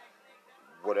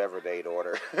whatever they'd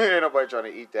order. Ain't nobody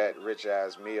trying to eat that rich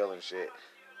ass meal and shit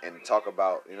and talk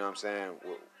about, you know what I'm saying,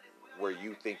 where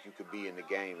you think you could be in the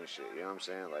game and shit. You know what I'm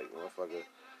saying? Like, motherfucker,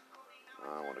 I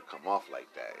don't want to come off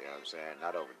like that. You know what I'm saying?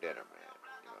 Not over dinner, man.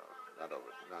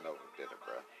 Not over dinner,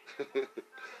 bro.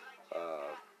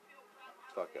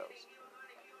 Fuck else.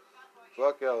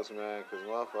 Fuck else, man, because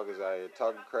motherfuckers out here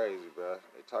talking crazy, bro.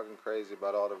 They talking crazy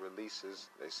about all the releases.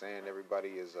 They saying everybody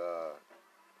is,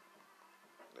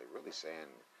 they really saying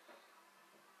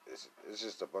it's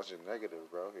just a bunch of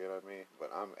negative, bro. You know what I mean?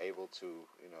 But I'm able to,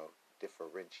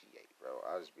 differentiate, bro.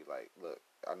 I just be like, look,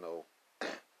 I know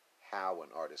how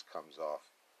an artist comes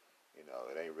off. It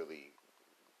ain't really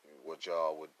what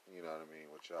y'all would, you know what I mean?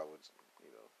 What y'all would,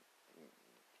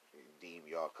 deem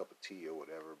y'all a cup of tea or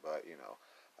whatever. But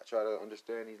I try to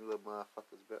understand these little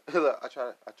motherfuckers better. Look, I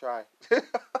try. I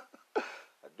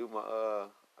do my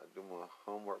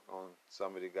homework on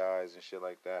some of the guys and shit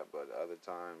like that, but other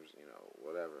times,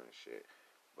 whatever and shit.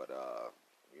 But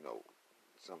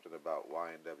something about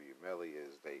YNW Melly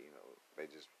is they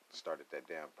just started that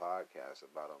damn podcast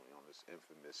about him on this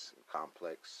infamous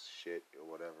complex shit or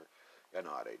whatever. I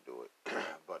know how they do it,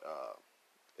 but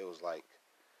it was like,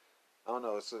 I don't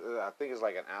know. I think it's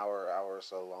like an hour or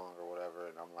so long or whatever,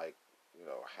 and I'm like,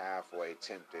 halfway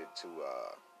tempted to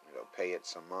pay it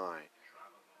some mind,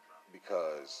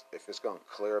 because if it's gonna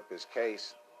clear up his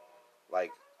case,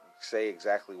 like, say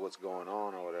exactly what's going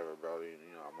on or whatever, bro,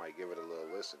 I might give it a little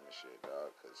listen and shit,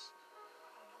 dog, because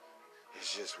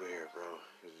it's just weird, bro.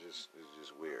 It's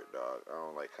just weird, dog. I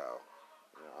don't like how,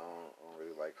 I don't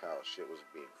really like how shit was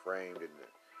being framed in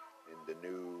the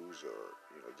news, or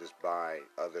just by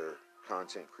other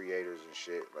content creators and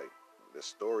shit. Like, the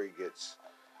story gets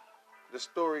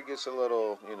a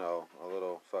little, a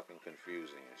little fucking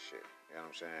confusing and shit. You know what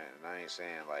I'm saying? And I ain't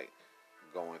saying like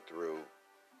going through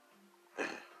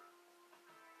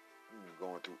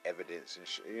evidence and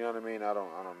shit. You know what I mean? I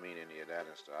don't mean any of that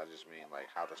and stuff. I just mean like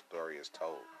how the story is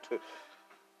told.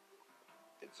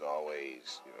 It's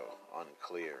always,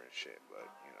 unclear and shit. But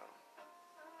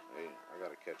hey, I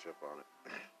gotta catch up on it.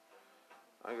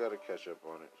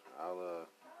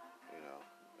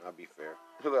 I'll be fair.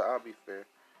 I'll be fair.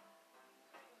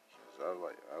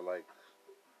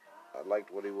 I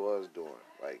liked what he was doing.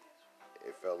 Like,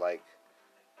 it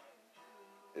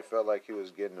felt like he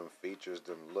was getting them features,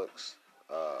 them looks,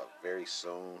 very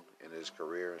soon in his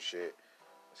career and shit.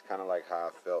 It's kind of like how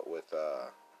I felt with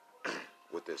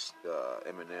with this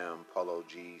Eminem, Polo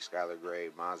G, Skylar Grey,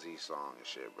 Mozzie song and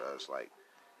shit, bro. It's like,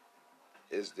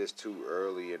 is this too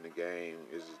early in the game?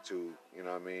 Is it too, you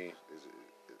know what I mean?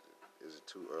 Is it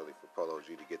too early for Polo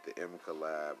G to get the M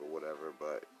collab or whatever?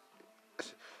 But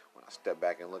when I step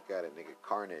back and look at it, nigga,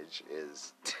 Carnage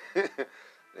is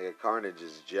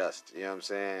just, you know what I'm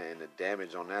saying? And the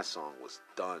damage on that song was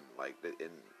done. Like,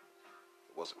 it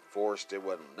wasn't forced. It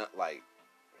wasn't like,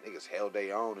 niggas held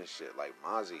their own and shit. Like,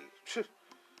 Mozzie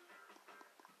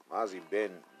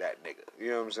been that nigga.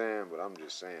 You know what I'm saying? But I'm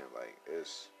just saying, like,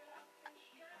 it's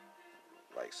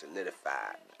like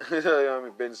solidified. You know what I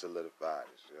mean? Been solidified.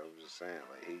 I'm just saying,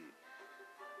 like,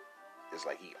 it's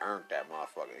like he earned that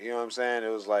motherfucker. You know what I'm saying? It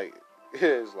was like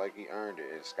it's like he earned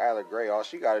it. And Skylar Grey, all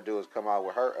she got to do is come out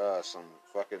with her some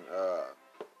fucking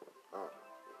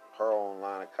her own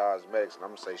line of cosmetics, and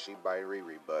I'm gonna say she by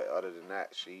Riri. But other than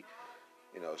that, she,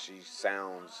 she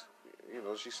sounds,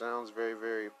 she sounds very,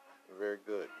 very, very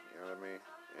good. You know what I mean?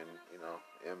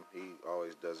 And he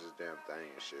always does his damn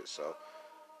thing and shit. So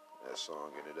that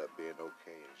song ended up being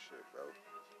okay and shit, bro.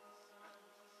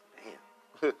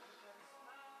 Damn.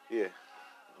 Yeah.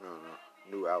 I don't know.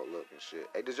 New outlook and shit.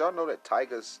 Hey, did y'all know that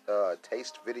Tyga's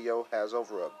Taste video has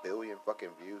over 1 billion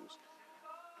fucking views?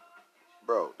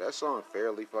 Bro, that song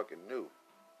fairly fucking new. 1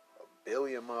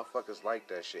 billion motherfuckers like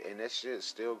that shit, and that shit is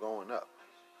still going up.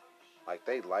 Like,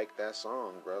 they like that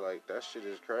song, bro. Like, that shit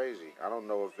is crazy. I don't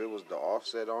know if it was the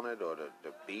offset on it or the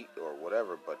beat or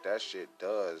whatever, but that shit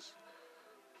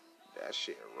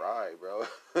ride, bro.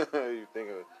 You think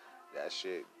of that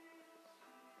shit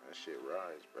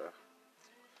rides, bro.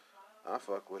 I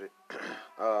fuck with it.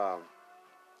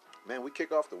 Man, we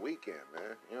kick off the weekend,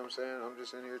 man. You know what I'm saying? I'm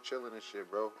just in here chilling and shit,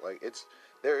 bro. Like,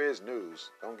 there is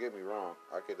news. Don't get me wrong.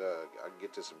 I could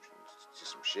get to some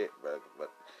shit, bro.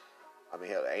 But I mean,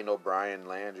 hell, ain't no Brian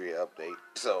Landry update.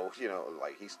 So,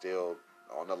 like, he's still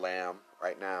on the lam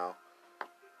right now,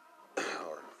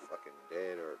 or fucking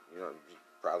dead, or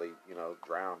probably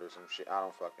drowned or some shit. I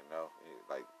don't fucking know.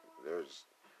 Like,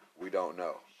 we don't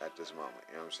know at this moment.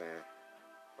 You know what I'm saying?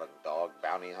 Fucking dog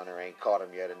bounty hunter ain't caught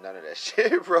him yet, and none of that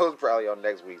shit. Bro's probably on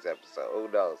next week's episode. Who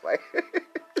knows? Like,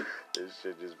 this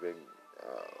shit just been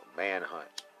manhunt.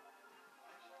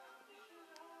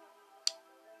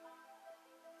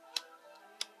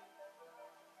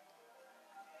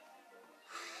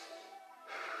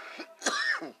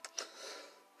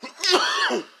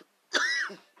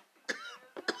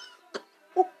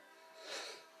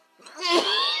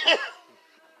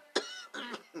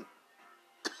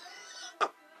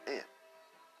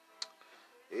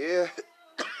 Yeah.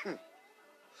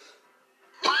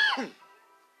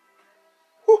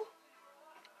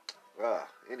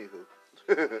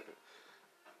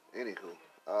 Anywho.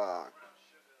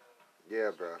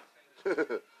 Yeah, bro.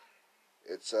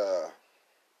 It's,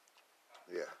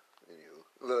 yeah.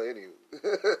 Anywho.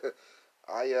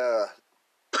 I,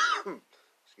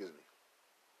 excuse me.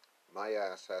 My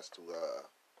ass has to,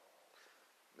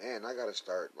 man, I gotta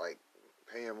start, like,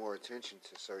 paying more attention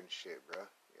to certain shit, bro.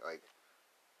 Like,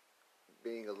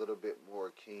 being a little bit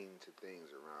more keen to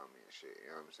things around me and shit, you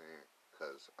know what I'm saying?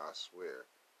 Because I swear,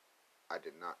 I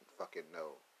did not fucking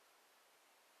know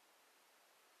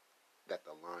that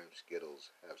the lime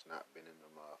Skittles has not been in the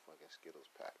motherfucking Skittles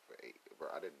pack for 8. Bro,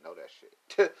 I didn't know that shit.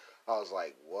 I was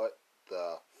like, what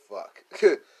the fuck?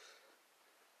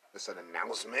 It's an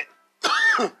announcement.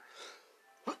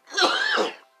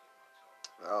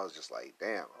 I was just like,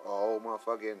 damn, a whole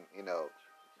motherfucking,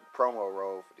 promo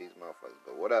roll for these motherfuckers,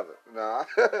 but whatever. Nah.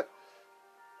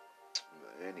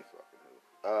 Any fucking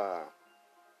move.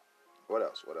 What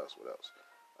else?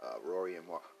 Rory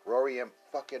and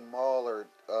fucking Maul are,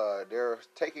 they're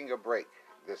taking a break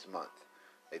this month.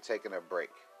 They're taking a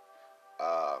break.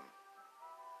 Of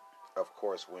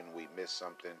course, when we miss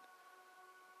something,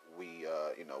 we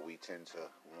tend to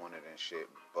want it and shit,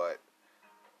 but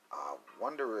I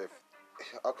wonder if,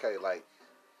 okay, like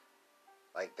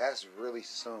that's really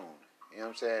soon. You know what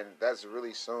I'm saying? That's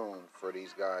really soon for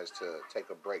these guys to take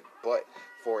a break. But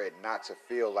for it not to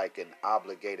feel like an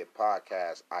obligated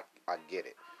podcast, I get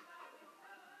it.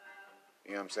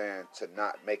 You know what I'm saying? To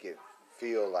not make it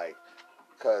feel like,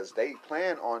 because they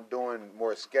plan on doing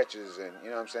more sketches and, you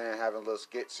know what I'm saying, having little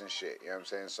skits and shit. You know what I'm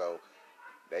saying? So,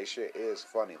 they shit is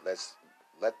funny. Let's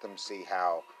let them see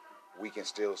how we can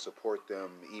still support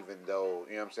them, even though,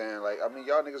 you know what I'm saying? Like, I mean,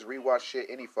 y'all niggas rewatch shit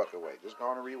any fucking way. Just go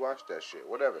on and rewatch that shit.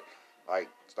 Whatever. Like,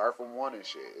 start from 1 and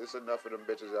shit. It's enough of them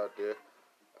bitches out there.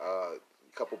 A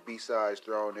couple B-sides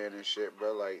thrown in and shit,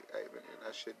 bro. Like, hey, man,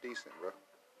 that shit decent, bro.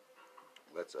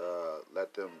 Let's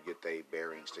let them get their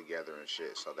bearings together and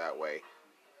shit. So that way,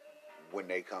 when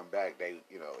they come back, they,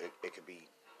 it could be,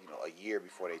 a year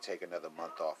before they take another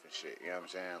month off and shit. You know what I'm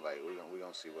saying? Like, we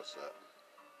gonna see what's up.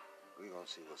 We gonna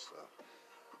see what's up.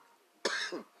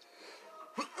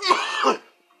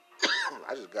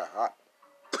 I just got hot.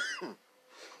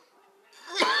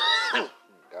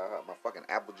 Got hot. My fucking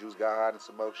apple juice got hot and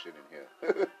some more shit in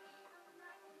here.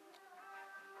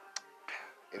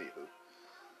 Anywho.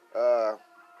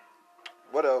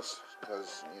 What else?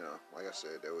 Because, like I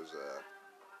said,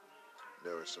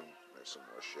 there's some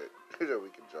more shit that we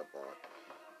can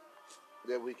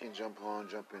jump on.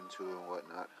 Jump into and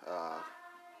whatnot.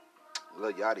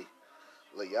 Lil Yachty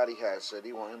had said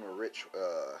he wants him a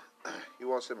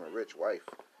rich wife.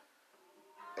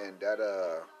 And that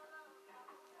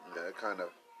kind of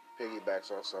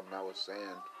piggybacks on something I was saying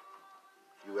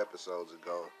a few episodes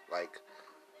ago. Like,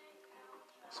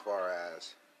 as far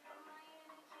as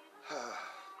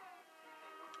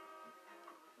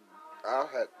I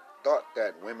had thought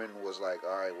that women was like,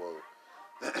 all right, well,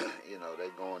 they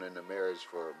going into marriage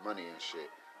for money and shit.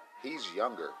 He's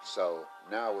younger, so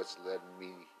now it's letting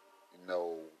me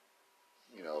know,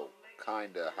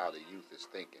 kind of how the youth is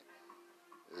thinking,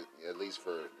 at least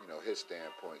for his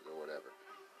standpoint or whatever.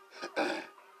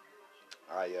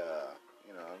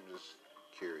 I'm just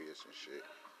curious and shit.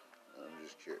 I'm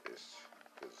just curious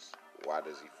because why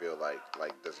does he feel like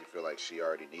does he feel like she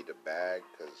already need a bag?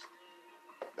 Because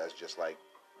that's just like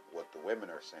what the women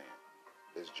are saying.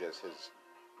 It's just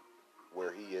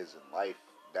where he is in life.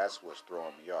 That's what's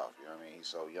throwing me off. You know what I mean? He's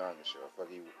so young and shit. What the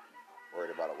fuck he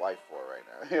worried about a wife for right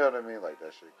now? You know what I mean? Like,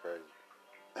 that shit crazy.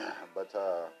 But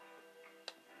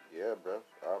yeah, bro.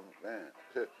 Man,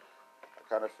 I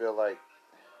kind of feel like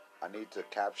I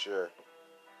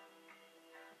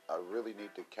really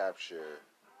need to capture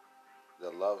the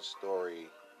love story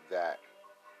that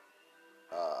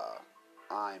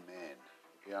I'm in.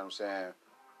 You know what I'm saying?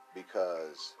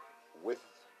 Because with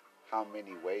how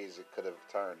many ways it could have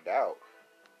turned out,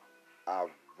 I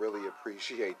really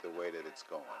appreciate the way that it's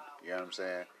going. You know what I'm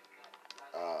saying?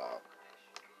 Uh,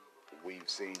 we've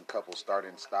seen couples start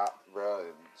and stop, bro,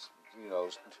 and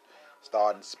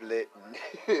start and split, and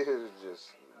it's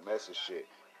just messy shit,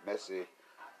 messy,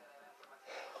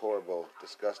 horrible,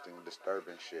 disgusting,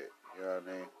 disturbing shit. You know what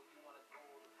I mean?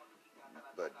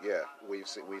 But yeah, we've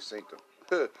seen them. We've seen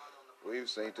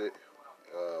it.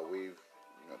 We've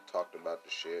talked about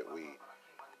the shit.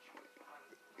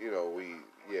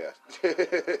 Yeah,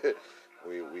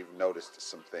 we've noticed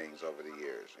some things over the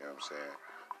years. You know what I'm saying?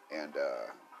 And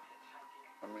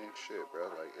I mean, shit, bro.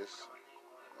 Like,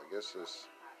 I guess it's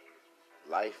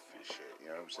life and shit. You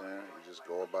know what I'm saying? You just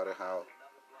go about it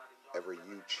however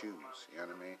you choose. You know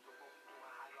what I mean?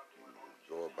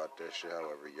 You go about that shit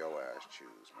however your ass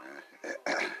choose, man.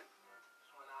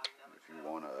 If you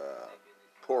want a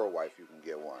poor wife, you can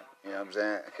get one. You know what I'm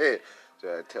saying?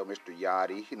 So tell Mr.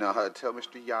 Yachty. Tell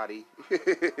Mr. Yachty.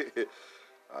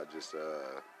 I just,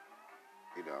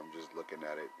 I'm just looking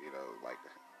at it, like,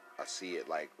 I see it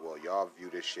like, well, y'all view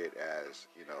this shit as,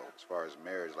 as far as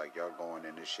marriage, like, y'all going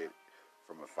in this shit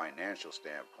from a financial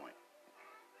standpoint.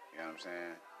 You know what I'm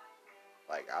saying?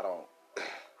 Like,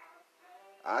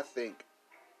 I think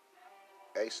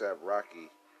A$AP Rocky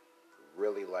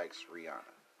really likes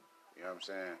Rihanna. You know what I'm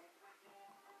saying?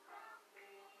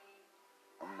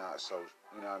 I'm not so,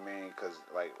 you know what I mean? Because,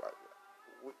 like,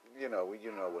 you know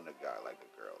when a guy like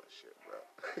a girl and shit, bro.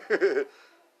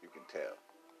 You can tell.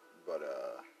 But,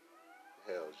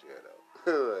 hell's yeah, though.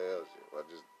 Hell's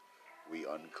yeah. We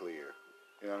unclear.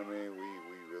 You know what I mean? We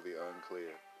really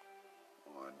unclear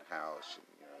on how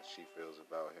she feels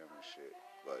about him and shit.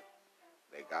 But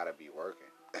they gotta be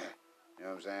working. You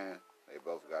know what I'm saying? They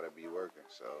both gotta be working.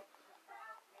 So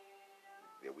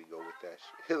there we go with that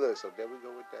shit. Look, so there we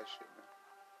go with that shit, man.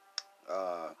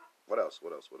 What else?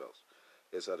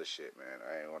 This other shit, man.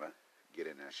 I ain't wanna get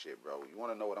in that shit, bro. You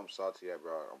wanna know what I'm salty at,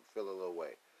 bro? I'm feeling a little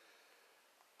way.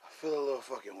 I feel a little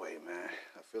fucking way, man.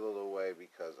 I feel a little way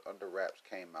because Under Wraps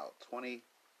came out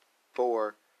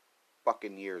 24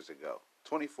 fucking years ago.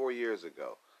 24 years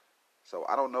ago. So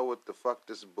I don't know what the fuck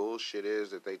this bullshit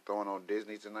is that they throwing on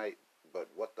Disney tonight, but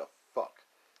what the fuck?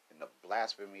 And the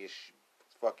blasphemy is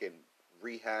fucking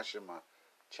rehashing my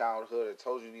childhood. I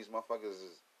told you these motherfuckers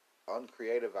is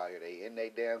uncreative out here. They in they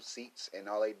damn seats and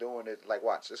all they doing is like,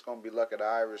 watch, it's gonna be Luck of the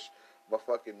Irish,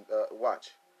 motherfucking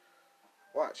watch.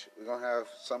 We're gonna have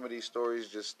some of these stories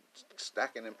just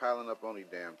stacking and piling up on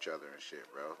each other and shit,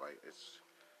 bro. Like, it's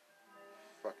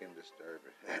fucking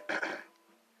disturbing.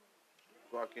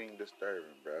 Fucking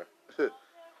disturbing, bro.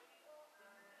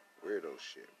 Weirdo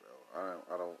shit, bro.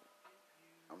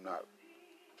 I'm not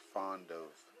fond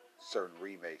of certain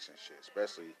remakes and shit,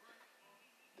 especially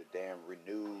the damn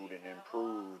renewed and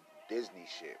improved Disney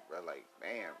shit, bro. Like,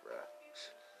 man, bro.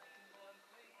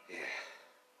 Yeah.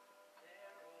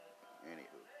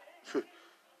 Anywho.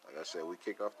 Like I said, we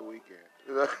kick off the weekend.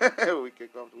 We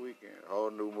kick off the weekend. A whole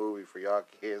new movie for y'all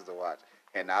kids to watch.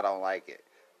 And I don't like it.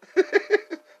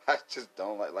 I just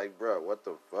don't like, bro, what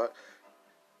the fuck?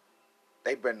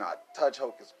 They better not touch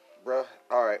Hocus, bro.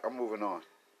 Alright, I'm moving on.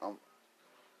 I'm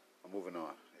moving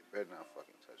on. They better not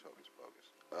fucking touch Hocus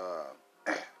Pocus.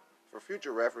 For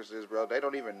future references, bro, they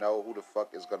don't even know who the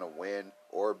fuck is gonna win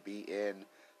or be in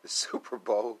the Super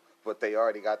Bowl, but they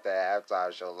already got the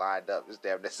halftime show lined up. It's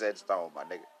damn near set stone, my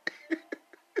nigga.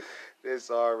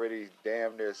 It's already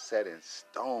damn near set in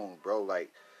stone, bro.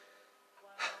 Like,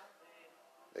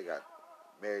 they got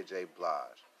Mary J.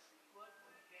 Blige,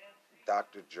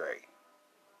 Dr. Dre,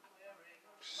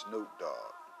 Snoop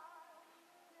Dogg,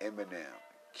 Eminem,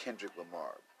 Kendrick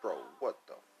Lamar. Bro, what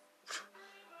the?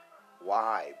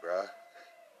 Why, bro?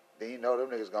 Then you know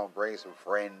them niggas gonna bring some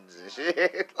friends and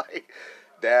shit. Like,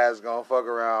 Dad's gonna fuck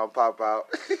around, pop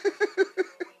out.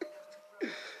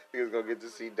 Niggas gonna get to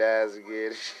see Daz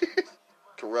again.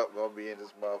 Corrupt gonna be in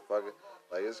this motherfucker.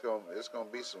 Like, it's gonna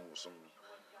be some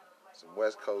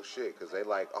West Coast shit, cause they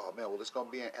like, oh man, well it's gonna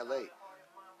be in LA.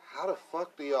 How the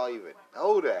fuck do y'all even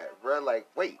know that, bro? Like,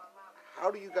 wait,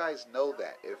 how do you guys know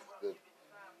that if the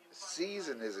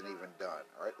season isn't even done,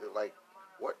 right? Like,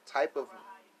 what type of,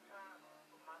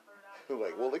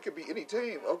 like, well, it could be any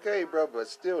team, okay, bro, but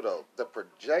still though, the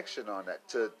projection on that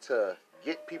to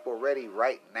get people ready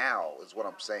right now is what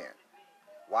I'm saying.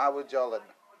 Why would y'all? I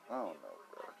don't know,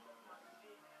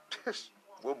 bro.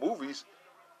 Well, movies,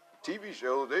 TV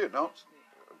shows, they announce.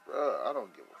 Bro, I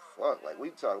don't give a fuck. Like, we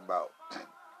talk about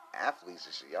athletes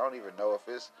and shit. I don't even know if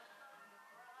it's.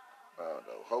 I don't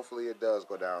know. Hopefully, it does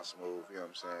go down smooth. You know what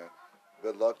I'm saying?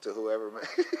 Good luck to whoever.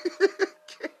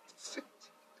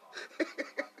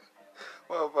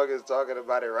 Motherfuckers talking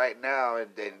about it right now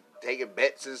and then taking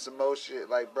bets and some more shit.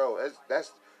 Like, bro,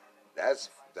 that's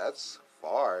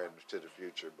far into the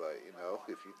future. But you know,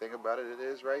 if you think about it, it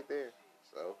is right there.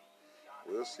 So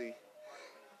we'll see.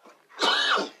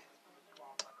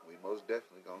 We most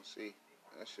definitely gonna see.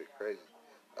 That shit crazy.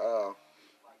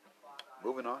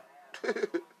 Moving on.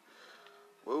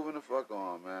 Moving the fuck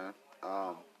on, man.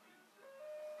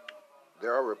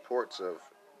 There are reports of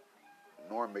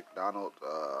Norm Macdonald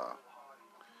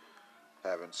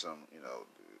having some,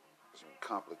 some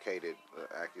complicated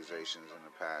accusations in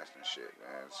the past and shit,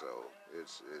 man. So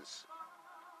it's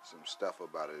some stuff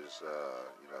about his,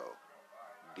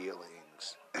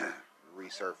 dealings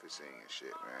resurfacing and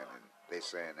shit, man. And they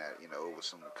saying that, it was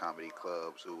some comedy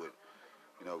clubs who would,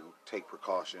 take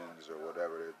precautions or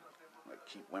whatever to like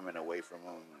keep women away from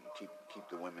him, keep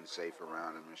the women safe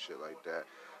around him and shit like that.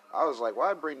 I was like,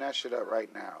 why bring that shit up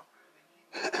right now?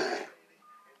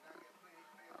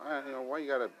 Why you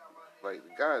gotta, like,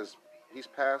 the guy's, he's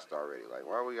passed already. Like,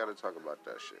 why we gotta talk about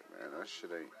that shit, man? That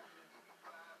shit ain't,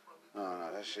 I don't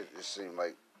know, that shit just seemed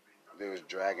like they was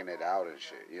dragging it out and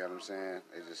shit. You know what I'm saying?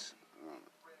 They just,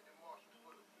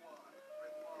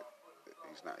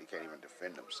 he can't even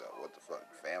defend himself. What the fuck?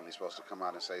 The family's supposed to come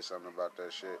out and say something about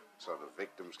that shit, so the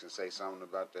victims can say something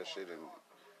about that shit, and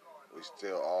we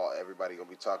still everybody gonna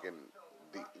be talking,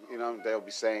 they'll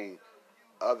be saying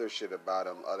other shit about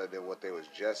him other than what they was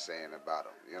just saying about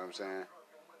him. You know what I'm saying?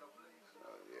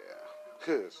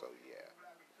 So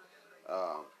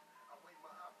yeah.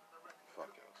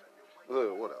 Fuck else.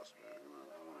 Man. What else, man?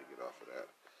 I want to get off of that.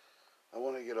 I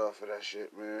want to get off of that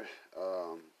shit, man.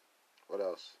 What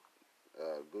else?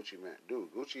 Gucci Man.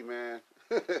 Dude, Gucci Man.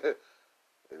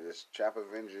 This Trap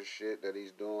Avengers shit that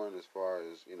he's doing as far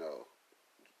as,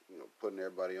 putting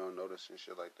everybody on notice and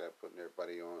shit like that, putting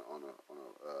everybody on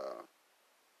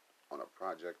a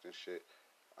project and shit.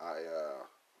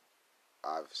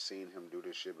 I've seen him do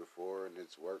this shit before and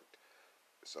it's worked.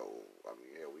 So I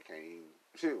mean, yeah, we can't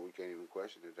even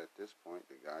question it at this point.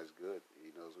 The guy's good.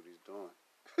 He knows what he's doing.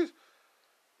 The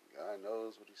guy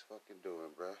knows what he's fucking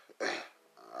doing, bruh.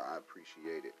 I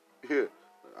appreciate it.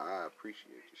 I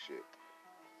appreciate the shit.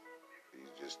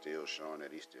 He's just still showing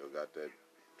that he still got that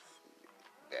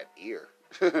ear.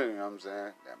 You know what I'm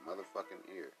saying? That motherfucking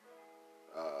ear.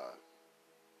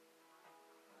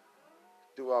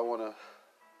 Do I want to?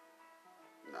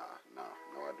 No,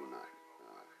 I do not.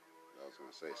 I was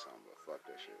gonna say something, but fuck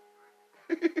that shit.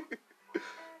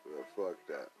 Well, fuck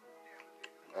that.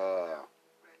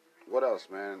 What else,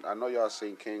 man? I know y'all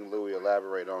seen King Louis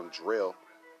elaborate on drill.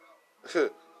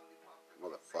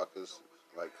 Motherfuckers.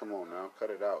 Like, come on now, cut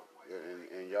it out.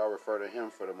 And y'all refer to him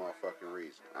for the motherfucking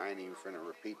reason. I ain't even finna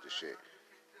repeat the shit.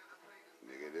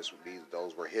 Nigga,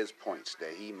 those were his points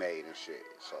that he made and shit.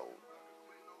 So,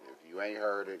 if you ain't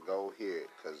heard it, go hear it.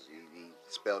 Because he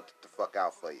spelled it the fuck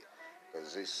out for you.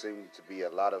 Because there seemed to be a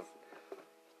lot of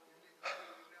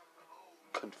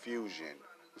confusion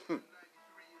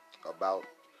about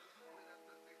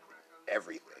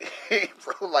everything.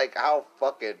 Bro, like how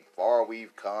fucking far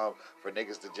we've come for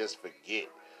niggas to just forget.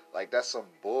 Like, that's some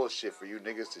bullshit for you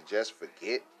niggas to just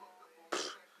forget.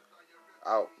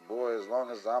 Boy, as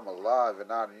long as I'm alive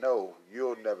and I know,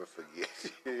 you'll never forget.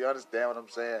 You understand what I'm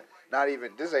saying?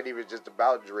 This ain't even just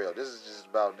about drill. This is just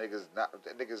about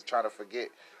niggas trying to forget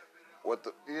what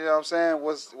you know what I'm saying?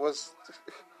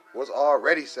 what's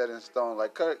already set in stone.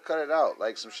 Like, cut it out.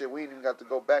 Like, some shit we ain't even got to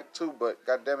go back to, but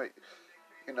goddamn it,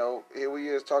 you know, here we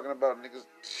is talking about niggas.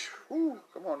 Whew,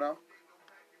 come on now.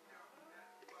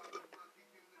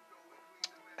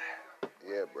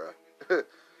 Yeah, bro.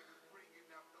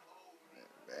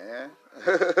 Man.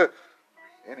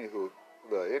 Anywho,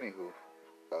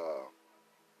 uh,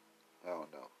 I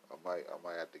don't know. I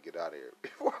might have to get out of here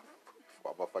before I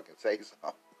motherfucking say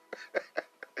something.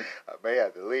 I may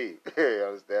have to leave. You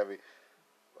understand me?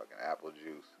 Fucking apple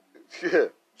juice.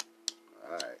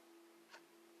 All right.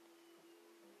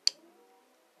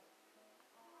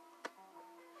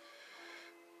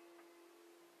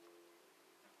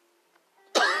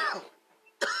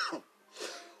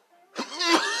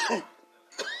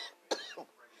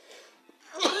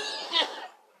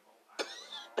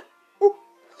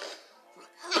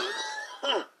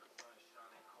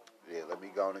 Yeah, let me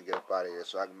go on and get up out of here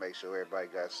so I can make sure everybody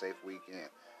got a safe weekend.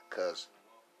 Cause,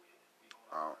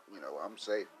 you know, I'm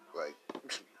safe. Like,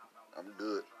 I'm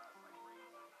good.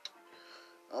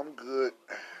 I'm good.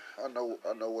 I know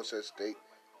what's at stake.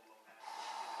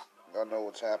 I know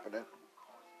what's happening.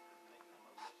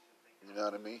 You know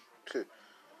what I mean?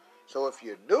 So if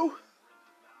you're new,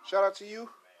 shout out to you.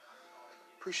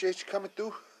 Appreciate you coming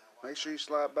through. Make sure you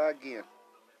slide by again.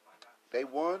 Day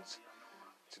ones.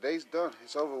 Today's done.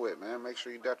 It's over with, man. Make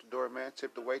sure you dap the door, man.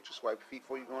 Tip the waitress. Wipe your feet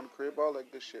before you go in the crib. All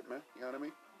that good shit, man. You know what I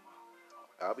mean?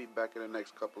 I'll be back in the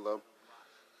next couple of them.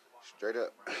 Straight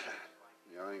up.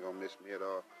 Y'all ain't gonna miss me at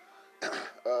all.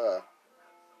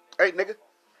 Hey, nigga.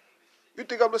 You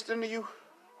think I'm listening to you?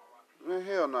 Man,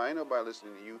 hell no. Ain't nobody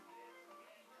listening to you.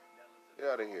 Get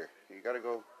out of here. You gotta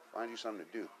go find you something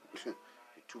to do. You're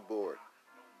too bored.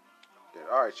 Yeah,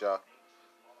 all right, y'all.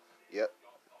 Yep.